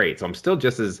like, well, great. So I'm still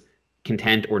just as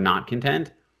content or not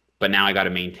content, but now I got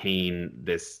to maintain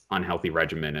this unhealthy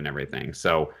regimen and everything.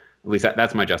 So at least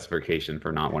that's my justification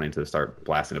for not wanting to start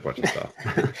blasting a bunch of stuff.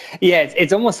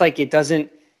 It's almost like it doesn't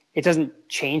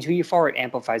change who you are, it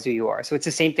amplifies who you are. So it's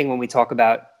the same thing when we talk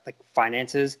about like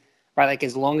finances, right? Like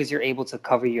as long as you're able to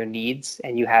cover your needs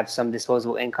and you have some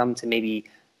disposable income to maybe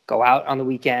go out on the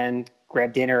weekend,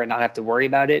 grab dinner and not have to worry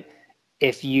about it.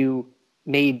 If you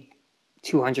made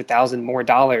 $200,000 more,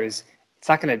 it's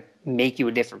not going to make you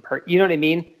a different person. You know what I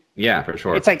mean? Yeah, for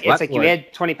sure. It's like you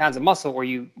add 20 pounds of muscle or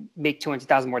you make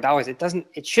 $200,000 more.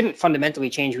 It shouldn't fundamentally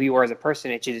change who you are as a person.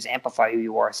 It should just amplify who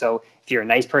you are. So if you're a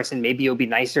nice person, maybe you'll be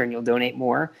nicer and you'll donate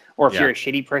more. Or if you're a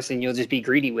shitty person, you'll just be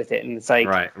greedy with it. And it's like,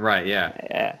 right.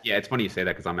 Yeah. It's funny you say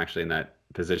that because I'm actually in that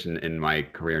position in my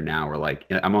career now where like,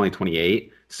 I'm only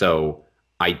 28. So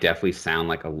I definitely sound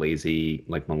like a lazy,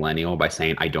 like millennial by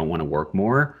saying I don't want to work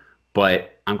more,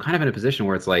 but I'm kind of in a position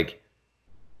where it's like,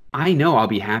 I know I'll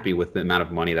be happy with the amount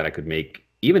of money that I could make,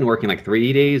 even working like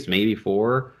 3 days, maybe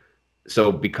 4.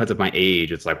 So because of my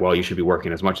age, it's like, well, you should be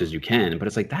working as much as you can. But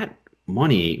it's like that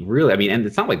money really, I mean, and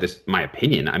it's not like this, my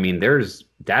opinion. I mean, there's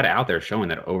data out there showing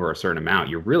that over a certain amount,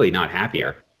 you're really not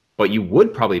happier. But you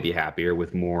would probably be happier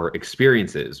with more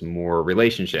experiences, more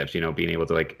relationships, you know, being able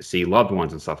to like see loved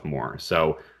ones and stuff more.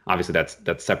 So obviously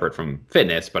that's separate from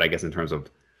fitness. But I guess in terms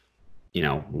of, you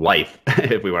know, life,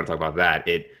 if we want to talk about that,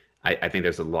 I think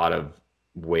there's a lot of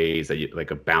ways that like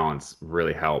a balance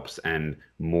really helps, and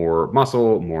more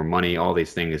muscle, more money, all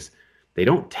these things they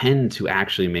don't tend to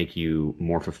actually make you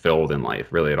more fulfilled in life,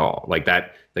 really at all. Like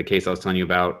the case I was telling you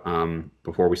about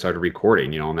before we started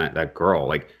recording, and that girl,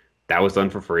 like that was done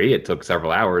for free. It took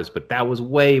several hours, but that was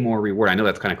way more rewarding. I know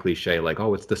that's kind of cliche, like,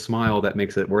 oh, it's the smile that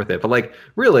makes it worth it. But like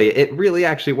really, it really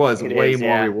actually was It way is, more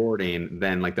yeah. rewarding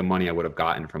than like the money I would have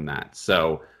gotten from that.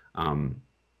 So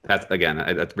that's again,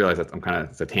 I realize that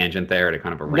it's a tangent there to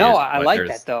kind of a No, rant, I but like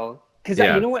that though, because you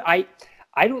yeah. know what,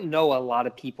 I don't know a lot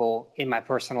of people in my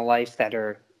personal life that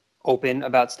are open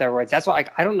about steroids. That's why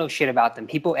I don't know shit about them.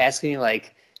 People ask me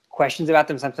like questions about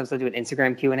them. Sometimes I do an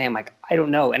Instagram Q&A. I'm like, I don't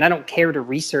know, and I don't care to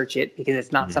research it because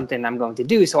it's not Mhm. something I'm going to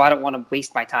do. So I don't want to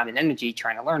waste my time and energy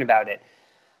trying to learn about it.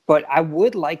 But I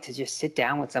would like to just sit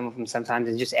down with some of them sometimes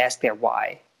and just ask their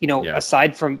why. Yeah.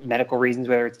 Aside from medical reasons,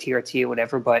 whether it's TRT or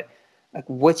whatever, but like,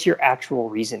 what's your actual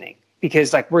reasoning?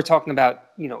 Because like we're talking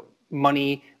about,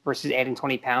 money versus adding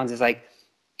 20 pounds is like,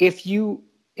 if you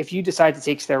decide to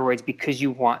take steroids because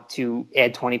you want to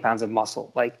add 20 pounds of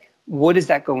muscle, like what is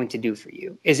that going to do for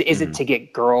you? Is it Mhm. to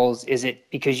get girls? Is it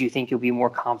because you think you'll be more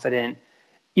confident?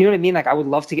 You know what I mean? Like I would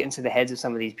love to get into the heads of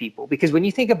some of these people, because when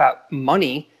you think about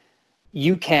money,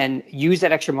 you can use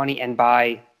that extra money and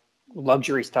buy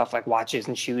luxury stuff like watches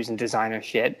and shoes and designer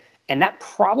shit. And that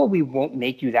probably won't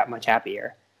make you that much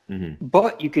happier. Mhm.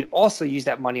 But you could also use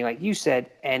that money, like you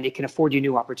said, and it can afford you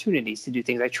new opportunities to do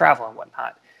things like travel and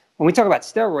whatnot. When we talk about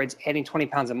steroids, adding 20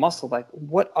 pounds of muscle, like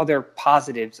what other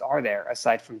positives are there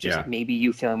aside from just Yeah. maybe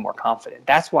you feeling more confident?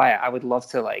 That's why I would love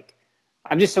to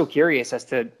I'm just so curious as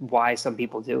to why some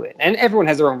people do it. And everyone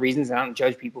has their own reasons, and I don't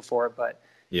judge people for it, but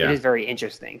it Yeah. is very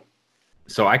interesting.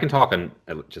 So I can talk on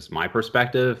just my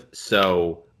perspective.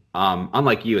 So,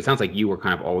 unlike you, it sounds like you were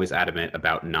kind of always adamant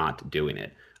about not doing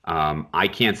it. I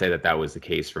can't say that that was the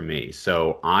case for me.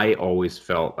 So I always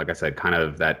felt, like I said, kind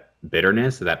of that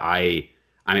bitterness that I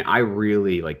mean, I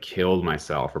really like killed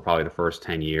myself for probably the first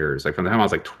 10 years, like from the time I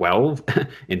was like 12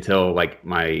 until like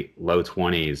my low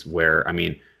 20s, where I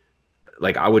mean,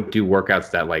 like I would do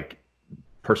workouts that like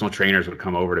personal trainers would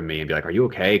come over to me and be like, "Are you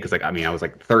okay?" Because like I mean, I was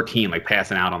like 13, like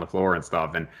passing out on the floor and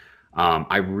stuff, and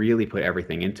I really put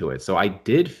everything into it. So I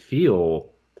did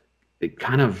feel it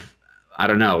kind of, I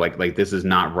don't know, like this is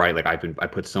not right. Like I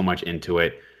put so much into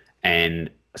it,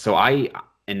 and so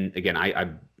and again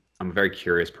I'm a very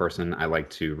curious person. I like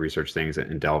to research things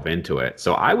and delve into it.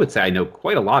 So I would say I know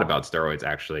quite a lot about steroids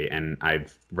actually, and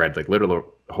I've read like literal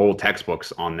whole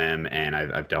textbooks on them, and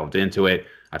I've delved into it.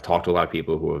 I've talked to a lot of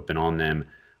people who have been on them,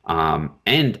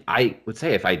 and I would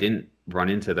say if I didn't run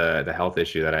into the health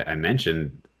issue that I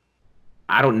mentioned,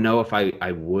 I don't know if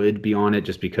I would be on it,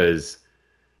 just because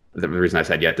the reason I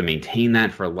said you have to maintain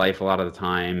that for life a lot of the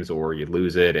times, or you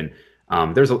lose it. And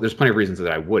there's plenty of reasons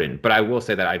that I wouldn't. But I will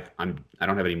say that I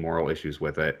don't have any moral issues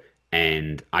with it,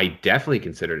 and I definitely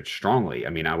considered it strongly. I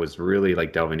mean, I was really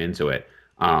like delving into it.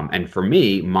 And for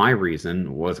me, my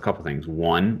reason was a couple things.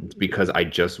 One, because I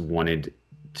just wanted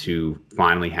to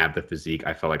finally have the physique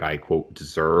I felt like I quote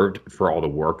deserved for all the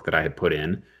work that I had put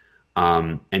in.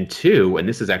 And two, and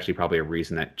this is actually probably a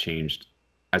reason that changed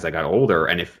as I got older,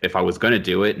 and if I was going to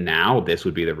do it now, this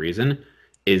would be the reason,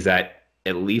 is that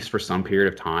at least for some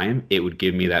period of time, it would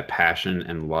give me that passion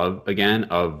and love again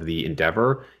of the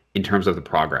endeavor in terms of the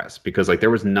progress. Because like there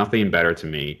was nothing better to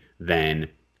me than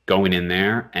going in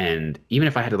there, and even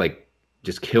if I had to like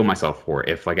just kill myself for it,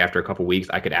 if like after a couple weeks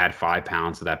I could add 5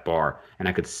 pounds to that bar and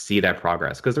I could see that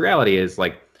progress. Because the reality is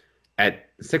like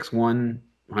at 6'1",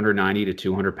 190 to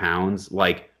 200 pounds,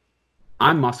 like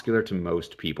I'm muscular to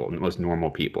most people, most normal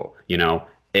people.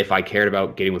 If I cared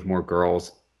about getting with more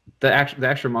girls, the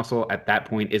extra muscle at that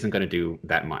point isn't going to do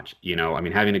that much. I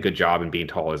mean, having a good job and being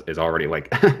tall is already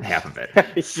like half of it. You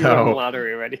won the So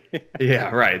lottery already. yeah,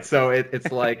 right. So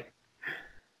it's like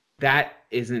that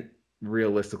isn't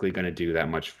realistically going to do that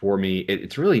much for me.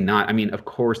 It's really not. I mean, of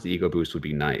course, the ego boost would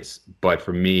be nice, but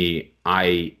for me,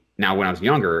 now when I was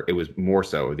younger, it was more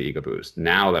so the ego boost.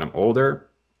 Now that I'm older,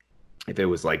 if it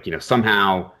was like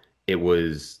somehow it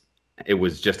was it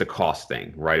was just a cost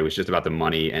thing, right? It was just about the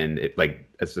money, and it like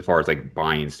as far as like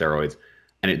buying steroids,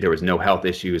 and there was no health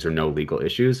issues or no legal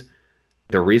issues.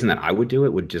 The reason that I would do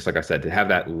it would just, like I said, to have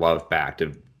that love back,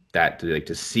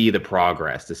 to see the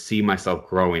progress, to see myself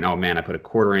growing. Oh man, I put a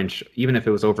quarter inch, even if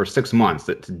it was over 6 months,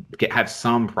 have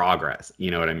some progress.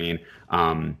 You know what I mean?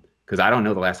 Because I don't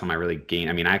know the last time I really gained.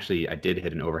 I mean, I did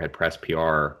hit an overhead press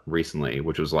PR recently,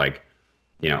 which was like,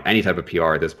 any type of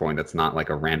PR at this point that's not like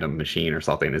a random machine or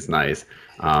something is nice.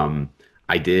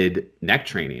 I did neck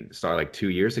training started like 2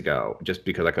 years ago, just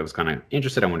because like I was kind of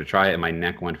interested. I wanted to try it, and my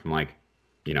neck went from like,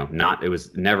 not,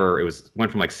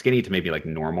 went from like skinny to maybe like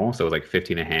normal. So it was like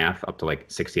 15 and a half up to like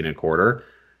 16 and a quarter.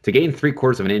 To gain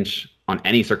 3/4 of an inch on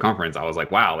any circumference. I was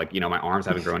like, wow, like, my arms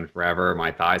haven't grown forever,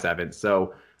 my thighs haven't.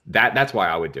 So that's why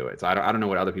I would do it. So I don't know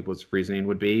what other people's reasoning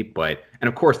would be, and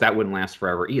of course that wouldn't last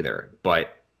forever either.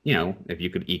 But if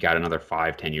you could eke out another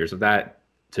 5-10 years of that,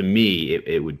 to me,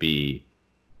 it would be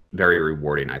very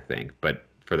rewarding, I think. But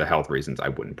for the health reasons, I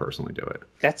wouldn't personally do it.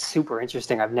 That's super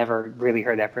interesting. I've never really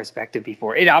heard that perspective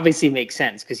before. It obviously makes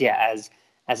sense because, yeah,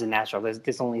 as a natural,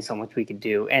 there's only so much we could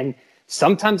do. And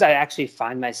sometimes I actually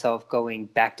find myself going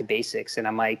back to basics, and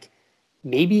I'm like,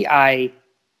 maybe I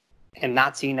am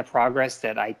not seeing the progress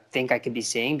that I think I could be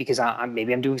seeing because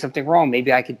maybe I'm doing something wrong.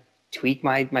 Maybe I could tweak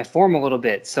my form a little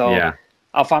bit. So yeah.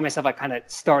 I'll find myself like kind of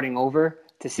starting over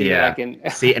to see if I can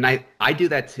see. And I do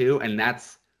that too, and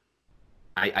that's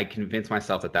I convince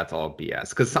myself that that's all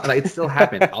BS because it still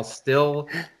happens. I'll still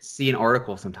see an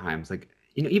article sometimes, like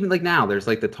even like now. There's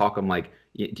like the talk. I'm like,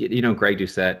 Greg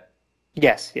Doucette.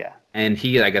 Yes, yeah. And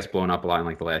he, I guess, blown up a lot in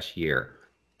like the last year.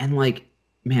 And like,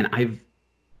 man, I'm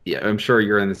sure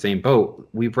you're in the same boat.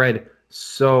 We've read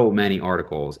so many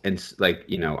articles, and like,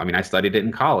 I mean, I studied it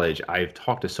in college. I've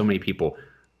talked to so many people.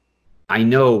 I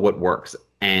know what works,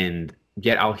 and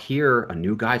yet I'll hear a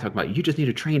new guy talking about you just need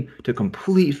to train to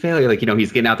complete failure. Like,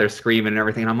 he's getting out there screaming and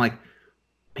everything. And I'm like,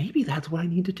 maybe that's what I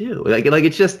need to do. Like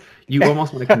it's just, you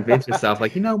almost want to convince yourself,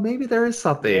 like, maybe there is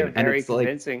something. Yeah, and very it's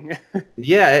convincing. Like,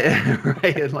 yeah,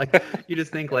 right. And like, you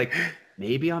just think like,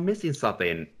 maybe I'm missing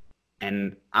something.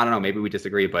 And I don't know, maybe we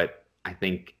disagree, but I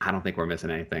don't think we're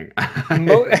missing anything.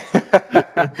 Maybe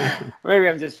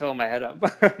I'm just filling my head up.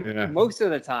 Yeah. Most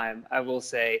of the time, I will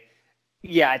say,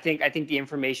 yeah, I think the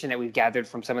information that we've gathered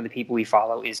from some of the people we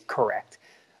follow is correct.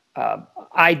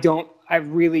 I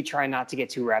really try not to get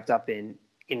too wrapped up in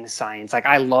the science. Like,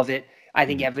 I love it. I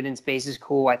think evidence-based is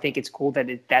cool. I think it's cool that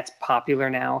that's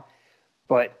popular now.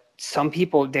 But some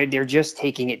people, they're just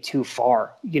taking it too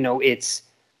far. It's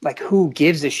like, who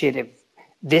gives a shit if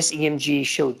this EMG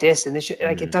showed this and this?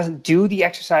 Like, it doesn't do the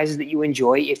exercises that you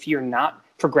enjoy. If you're not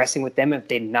progressing with them, if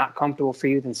they're not comfortable for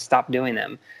you, then stop doing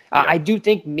them. Yeah. I do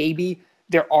think maybe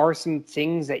there are some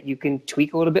things that you can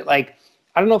tweak a little bit. Like,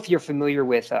 I don't know if you're familiar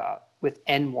with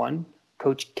N1,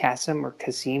 Coach Kasim or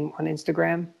Kasim on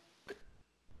Instagram.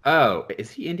 Oh,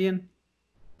 is he Indian?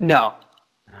 No.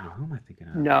 Oh, who am I thinking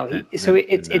of? No. It's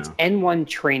N1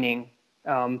 training.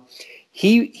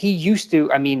 He used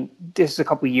to, I mean, this is a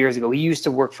couple of years ago. He used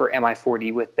to work for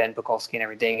MI40 with Ben Pekulski and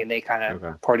everything, and they kind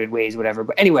of parted ways, whatever.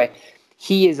 But anyway,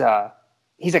 he's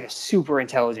like a super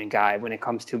intelligent guy when it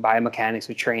comes to biomechanics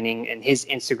with training, and his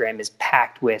Instagram is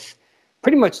packed with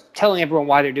pretty much telling everyone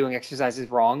why they're doing exercises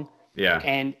wrong. Yeah.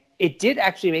 And it did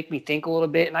actually make me think a little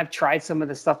bit, and I've tried some of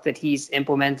the stuff that he's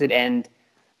implemented, and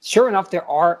sure enough, there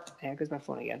goes my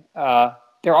phone again.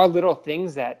 There are little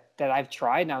things that I've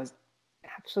tried, and I was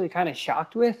actually kind of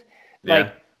shocked with.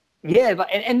 Like,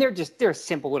 and they're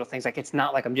simple little things. Like, it's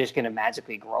not like I'm just going to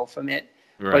magically grow from it.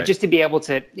 Right. But just to be able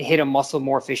to hit a muscle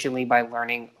more efficiently by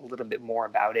learning a little bit more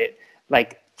about it.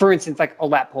 Like, for instance, like a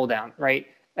lat pull down, right?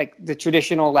 Like the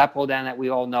traditional lat pull down that we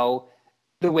all know,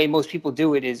 the way most people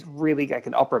do it is really like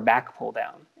an upper back pull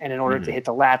down. And in order to hit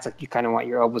the lats, like, you kind of want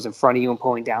your elbows in front of you and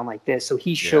pulling down like this. So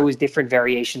he shows different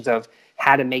variations of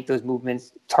how to make those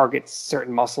movements target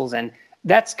certain muscles. And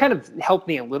that's kind of helped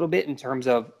me a little bit in terms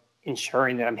of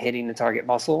ensuring that I'm hitting the target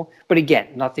muscle. But again,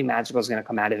 nothing magical is going to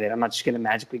come out of it. I'm not just going to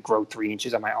magically grow 3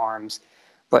 inches on my arms.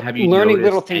 But learning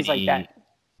little things like that.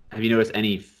 Have you noticed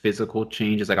any physical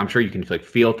changes? Like, I'm sure you can like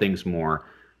feel things more.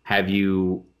 Have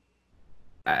you?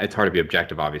 It's hard to be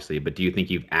objective, obviously, but do you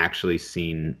think you've actually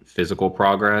seen physical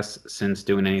progress since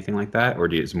doing anything like that, or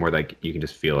it's more like you can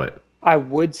just feel it? I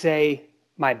would say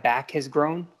my back has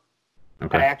grown.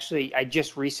 Okay. I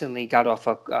just recently got off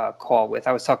a call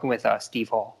I was talking with Steve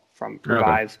Hall from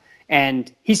Revive,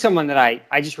 and he's someone that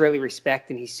I just really respect,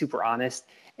 and he's super honest.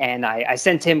 And I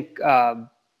sent him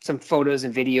some photos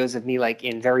and videos of me like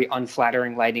in very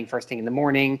unflattering lighting first thing in the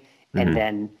morning, and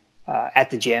then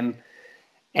at the gym.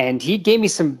 And he gave me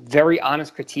some very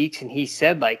honest critiques, and he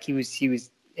said like he was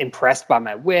impressed by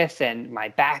my width and my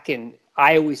back, and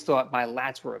I always thought my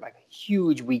lats were like a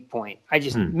huge weak point. I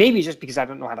just maybe just because I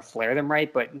don't know how to flare them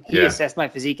right, but he assessed my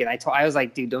physique, and I was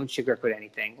like, dude, don't sugarcoat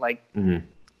anything. Like,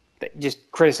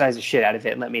 just criticize the shit out of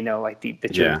it and let me know like the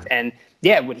truth. And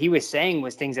what he was saying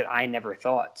was things that I never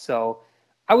thought. So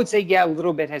I would say a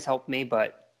little bit has helped me,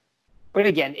 but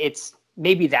again,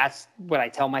 maybe that's what I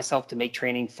tell myself to make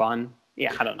training fun.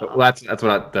 Yeah, I don't know. Well, that's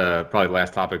what probably the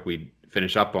last topic we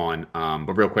finish up on.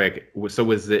 But real quick, so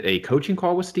was it a coaching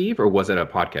call with Steve, or was it a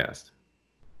podcast?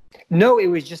 No, it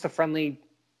was just a friendly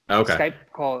Okay. Skype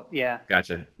call. Yeah.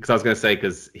 Gotcha. Because I was going to say,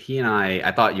 because he and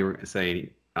I thought you were saying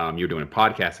you were doing a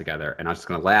podcast together, and I was just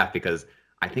going to laugh because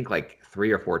I think like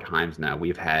 3 or 4 times now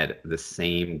we've had the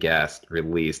same guest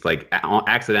released like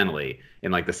accidentally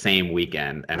in like the same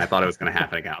weekend, and I thought it was going to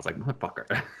happen again. I was like,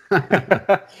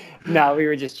 motherfucker. No, we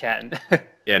were just chatting.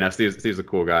 Yeah, no, Steve's a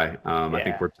cool guy. I think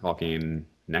Yeah. we're talking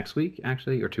next week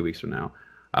actually, or 2 weeks from now.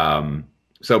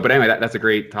 But anyway, that's a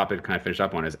great topic to kind of finish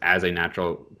up on is as a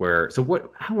natural where.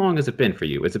 So how long has it been for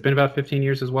you? Has it been about 15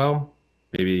 years as well?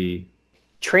 Maybe.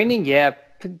 Training, yeah,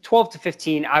 12 to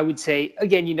 15, I would say.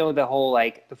 Again, the whole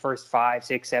like the first 5,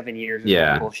 6, 7 years is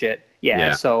Yeah. bullshit. Yeah,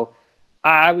 Yeah. so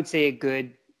I would say a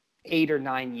good 8 or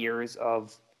 9 years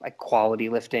of like quality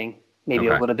lifting, maybe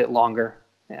a Okay. little bit longer.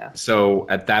 Yeah. So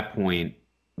at that point,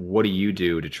 what do you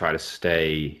do to try to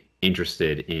stay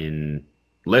interested in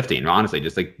lifting? Honestly,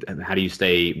 just like how do you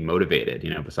stay motivated,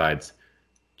 besides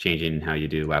changing how you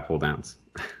do lat pull downs?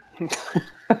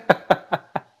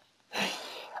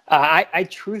 I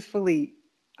truthfully,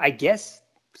 I guess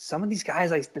some of these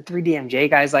guys, like the 3DMJ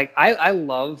guys, like I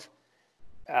love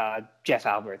Jeff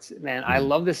Alberts, man. I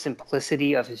love the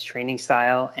simplicity of his training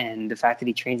style and the fact that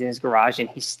he trains in his garage and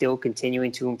he's still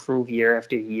continuing to improve year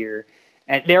after year.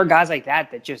 And there are guys like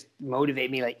that just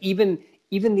motivate me. Like even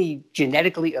the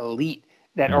genetically elite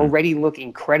that already look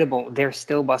incredible, they're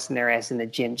still busting their ass in the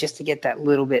gym just to get that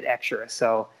little bit extra.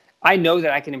 So I know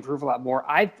that I can improve a lot more.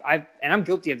 And I'm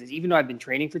guilty of this, even though I've been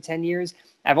training for 10 years.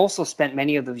 I've also spent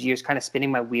many of those years kind of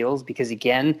spinning my wheels because,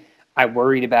 again, I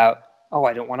worried about,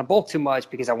 I don't want to bulk too much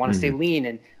because I want to stay lean.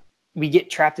 And we get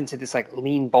trapped into this like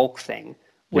lean bulk thing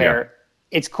where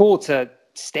it's cool to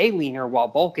stay leaner while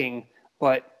bulking,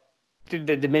 but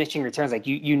the diminishing returns, like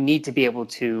you need to be able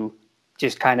to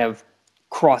just kind of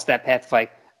cross that path of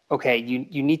like, okay,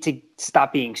 you need to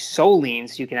stop being so lean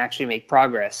so you can actually make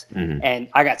progress. And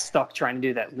I got stuck trying to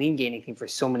do that lean gaining thing for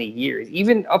so many years,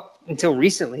 even up until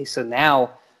recently. So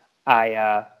now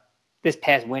this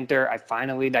past winter, I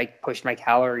finally like pushed my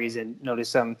calories and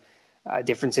noticed some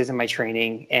differences in my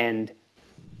training. And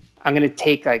I'm going to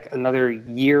take like another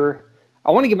year.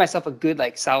 I want to give myself a good,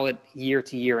 like solid year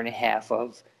to year and a half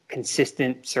of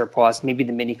consistent surplus, maybe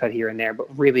the mini cut here and there, but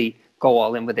really go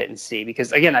all in with it and see,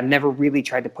 because again, I've never really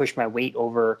tried to push my weight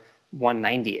over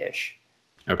 190-ish.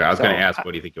 Okay, I was going to ask,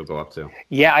 what do you think you'll go up to?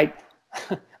 Yeah,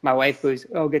 my wife goes,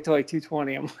 get to like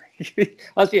 220. I'm like,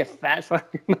 must be a fat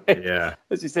fucking. Yeah.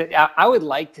 Let's just say, I would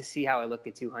like to see how I look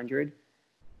at 200.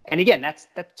 And again, that's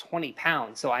 20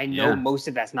 pounds. So I know most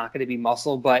of that's not going to be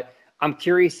muscle, but I'm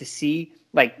curious to see,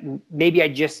 like, maybe I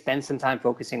just spend some time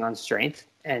focusing on strength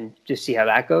and just see how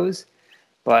that goes.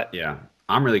 But yeah,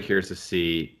 I'm really curious to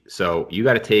see. So you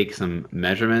got to take some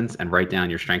measurements and write down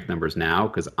your strength numbers now,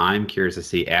 because I'm curious to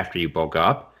see after you bulk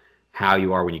up how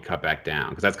you are when you cut back down,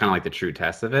 because that's kind of like the true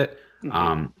test of it.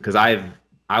 Because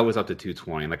I was up to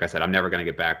 220. Like I said, I'm never going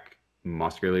to get back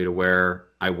muscularly to where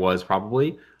I was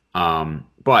probably.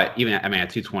 But even at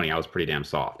 220, I was pretty damn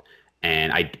soft.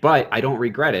 But I don't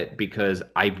regret it, because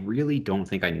I really don't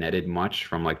think I netted much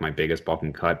from like my biggest bulk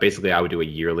and cut. Basically, I would do a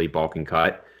yearly bulk and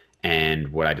cut. And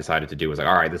what I decided to do was like,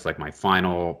 all right, this is like my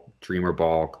final dreamer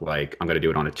bulk. Like I'm going to do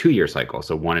it on a 2-year cycle.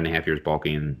 So 1.5 years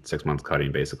bulking, 6 months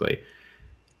cutting basically.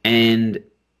 And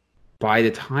by the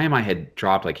time I had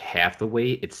dropped like half the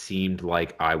weight, it seemed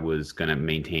like I was going to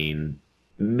maintain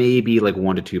maybe like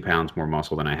 1 to 2 pounds more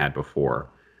muscle than I had before.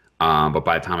 But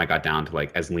by the time I got down to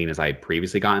like as lean as I had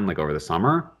previously gotten, like over the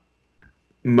summer,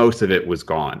 most of it was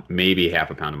gone, maybe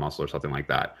half a pound of muscle or something like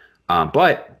that.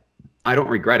 But I don't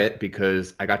regret it,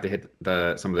 because I got to hit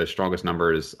some of the strongest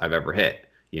numbers I've ever hit.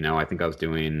 I think I was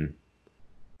doing,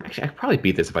 actually I could probably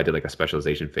beat this if I did like a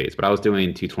specialization phase, but I was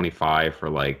doing 225 for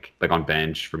like on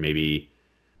bench for maybe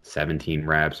 17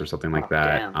 reps or something like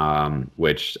that.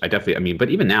 Which I definitely,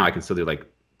 but even now I can still do like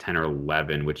 10 or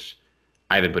 11, which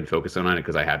I haven't been focusing on it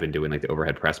because I have been doing like the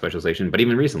overhead press specialization. But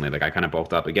even recently, like I kind of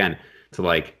bulked up again to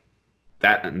like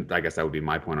that. And I guess that would be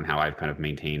my point on how I've kind of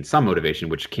maintained some motivation,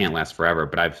 which can't last forever.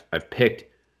 But I've picked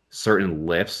certain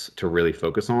lifts to really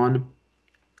focus on,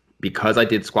 because I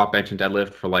did squat, bench, and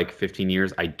deadlift for like 15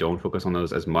 years. I don't focus on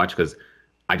those as much because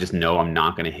I just know I'm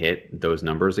not going to hit those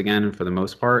numbers again for the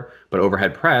most part. But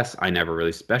overhead press, I never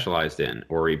really specialized in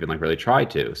or even like really tried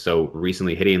to. So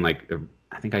recently hitting like,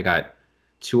 I think I got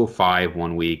 205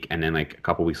 one week, and then like a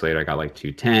couple weeks later I got like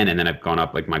 210, and then I've gone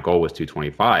up, like my goal was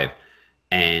 225.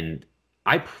 And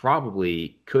I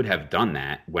probably could have done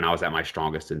that when I was at my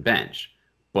strongest in bench,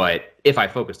 but if I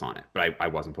focused on it, but I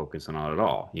wasn't focusing on it at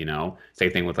all. Same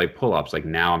thing with like pull-ups. Like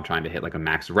now I'm trying to hit like a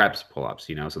max reps pull-ups,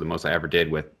 so the most I ever did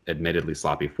with admittedly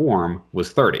sloppy form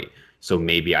was 30. So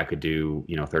maybe I could do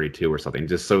 32 or something.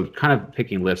 Just so kind of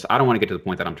picking lifts. I don't want to get to the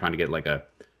point that I'm trying to get like a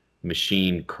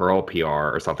machine curl PR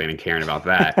or something and caring about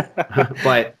that.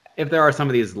 But if there are some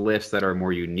of these lifts that are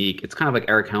more unique, it's kind of like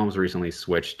Eric Helms recently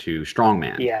switched to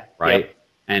strongman, Yeah. right? Yep.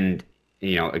 And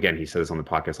again, he says on the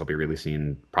podcast I'll be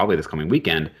releasing probably this coming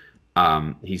weekend.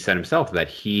 He said himself that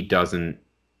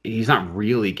he's not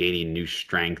really gaining new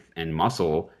strength and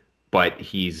muscle, but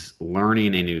he's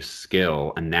learning a new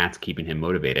skill, and that's keeping him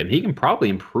motivated. And he can probably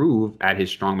improve at his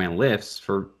strongman lifts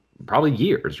for probably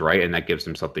years, right? And that gives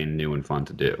him something new and fun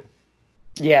to do.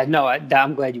 Yeah, no,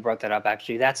 I'm glad you brought that up,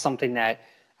 actually. That's something that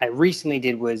I recently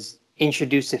did, was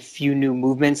introduce a few new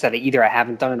movements that I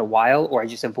haven't done in a while, or I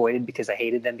just avoided because I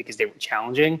hated them because they were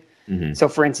challenging. Mm-hmm. So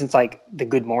for instance, like the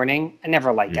good morning, I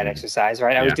never liked that exercise,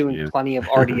 right? I was doing plenty of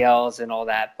RDLs and all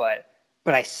that, but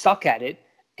I suck at it.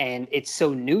 And it's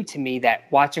so new to me that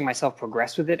watching myself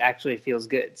progress with it actually feels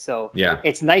good. So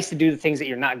it's nice to do the things that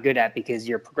you're not good at because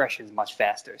your progression is much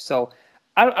faster. So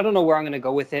I don't know where I'm going to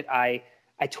go with it. I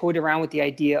toyed around with the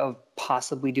idea of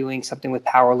possibly doing something with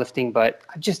powerlifting, but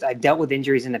I've dealt with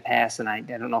injuries in the past, and I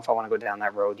don't know if I want to go down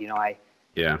that road.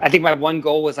 I think my one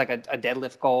goal was like a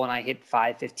deadlift goal, and I hit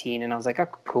 515, and I was like, oh,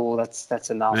 cool, that's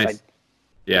enough. Nice.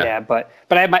 But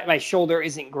my shoulder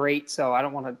isn't great, so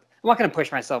I'm not going to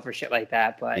push myself for shit like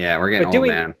that. But we're getting old,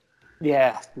 man.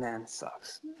 Yeah, man, it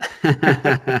sucks.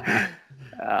 That's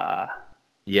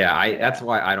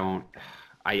why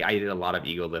I did a lot of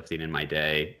ego lifting in my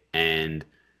day, and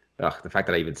the fact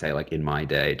that I even say like in my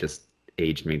day just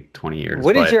aged me 20 years.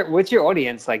 What's your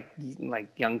audience, like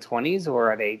young 20s,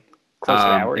 or are they close to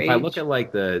our age? If I look at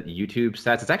like the YouTube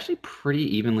stats, it's actually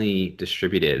pretty evenly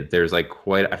distributed. There's like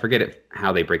I forget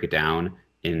how they break it down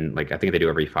in, like, I think they do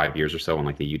every 5 years or so on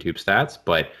like the YouTube stats,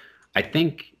 but I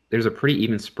think there's a pretty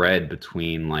even spread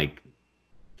between like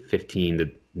 15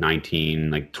 to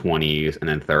 19, like 20s, and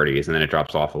then 30s, and then it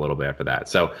drops off a little bit after that.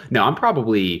 So no, I'm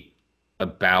probably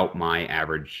about my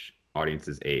average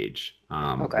audience's age,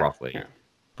 roughly. Yeah.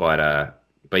 But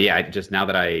yeah, just now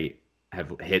that I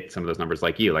have hit some of those numbers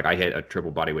like you, like I hit a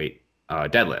triple body weight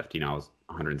deadlift. I was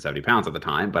 170 pounds at the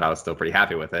time, but I was still pretty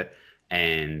happy with it.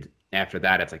 And after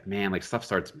that, it's like, man, like stuff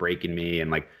starts breaking me.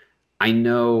 And like, I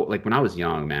know, like when I was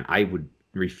young, man, I would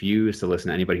refuse to listen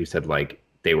to anybody who said like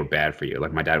they were bad for you.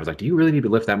 Like my dad was like, do you really need to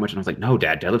lift that much? And I was like, no,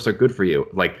 Dad, deadlifts are good for you.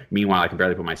 Like, meanwhile, I can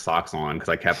barely put my socks on because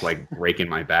I kept like breaking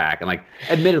my back. And like,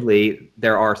 admittedly,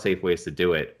 there are safe ways to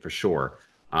do it for sure.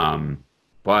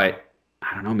 But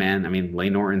I don't know, man. I mean,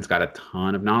 Lane Norton's got a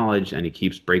ton of knowledge, and he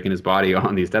keeps breaking his body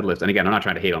on these deadlifts. And again, I'm not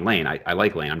trying to hate on Lane. I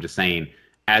like Lane. I'm just saying,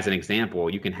 as an example,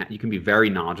 you can be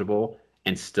very knowledgeable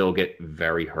and still get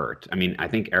very hurt. I mean, I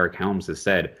think Eric Helms has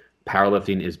said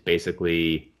powerlifting is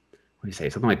basically, what do you say?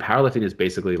 Something like powerlifting is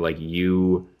basically like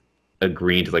you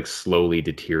agreeing to like slowly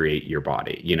deteriorate your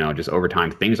body. Just over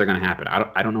time, things are going to happen.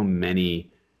 I don't know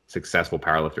many successful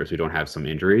powerlifters who don't have some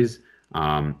injuries.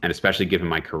 And especially given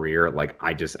my career, like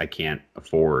I can't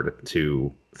afford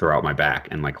to throw out my back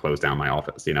and like close down my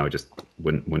office. It just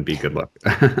wouldn't be good luck.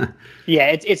 Yeah,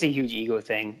 it's a huge ego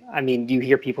thing. I mean, you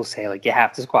hear people say like you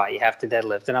have to squat, you have to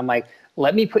deadlift, and I'm like,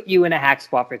 let me put you in a hack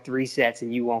squat for 3 sets,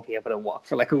 and you won't be able to walk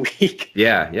for like a week.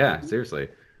 Yeah, seriously.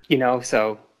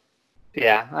 So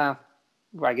yeah,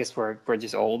 I guess we're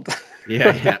just old.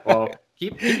 Yeah. Well,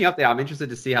 keep me up there. I'm interested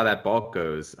to see how that bulk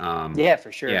goes. Yeah,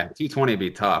 for sure. Yeah, 220 would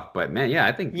be tough, but man, yeah,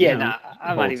 I think I'm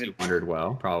not even 200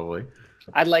 well, probably.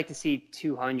 I'd like to see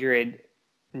 200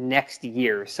 next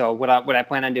year. So what I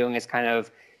plan on doing is kind of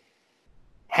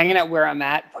hanging out where I'm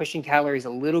at, pushing calories a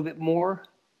little bit more,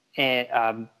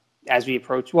 and as we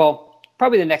approach,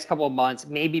 probably the next couple of months,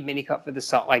 maybe mini cut for the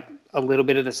summer, like a little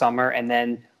bit of the summer, and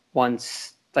then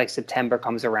once like September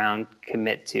comes around,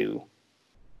 commit to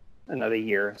another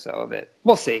year or so of it.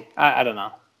 We'll see. I don't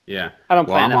know. Yeah. I don't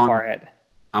plan that far ahead.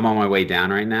 I'm on my way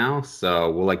down right now, so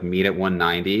we'll like meet at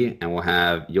 190, and we'll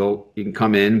have you can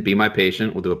come in, be my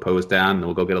patient. We'll do a pose down, and then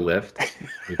we'll go get a lift.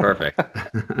 Be perfect.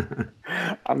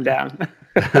 I'm down.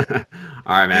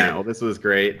 All right, man. Well, this was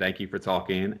great. Thank you for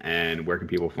talking. And where can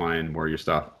people find more of your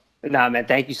stuff? No, man.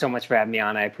 Thank you so much for having me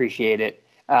on. I appreciate it.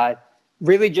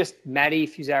 Really, just Matty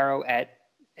Fusaro at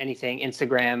anything: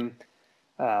 Instagram,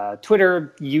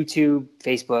 Twitter, YouTube,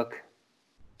 Facebook.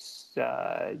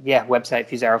 Website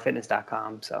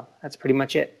FusaroFitness.com. So that's pretty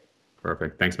much it.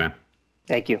 Perfect. Thanks, man.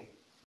 Thank you.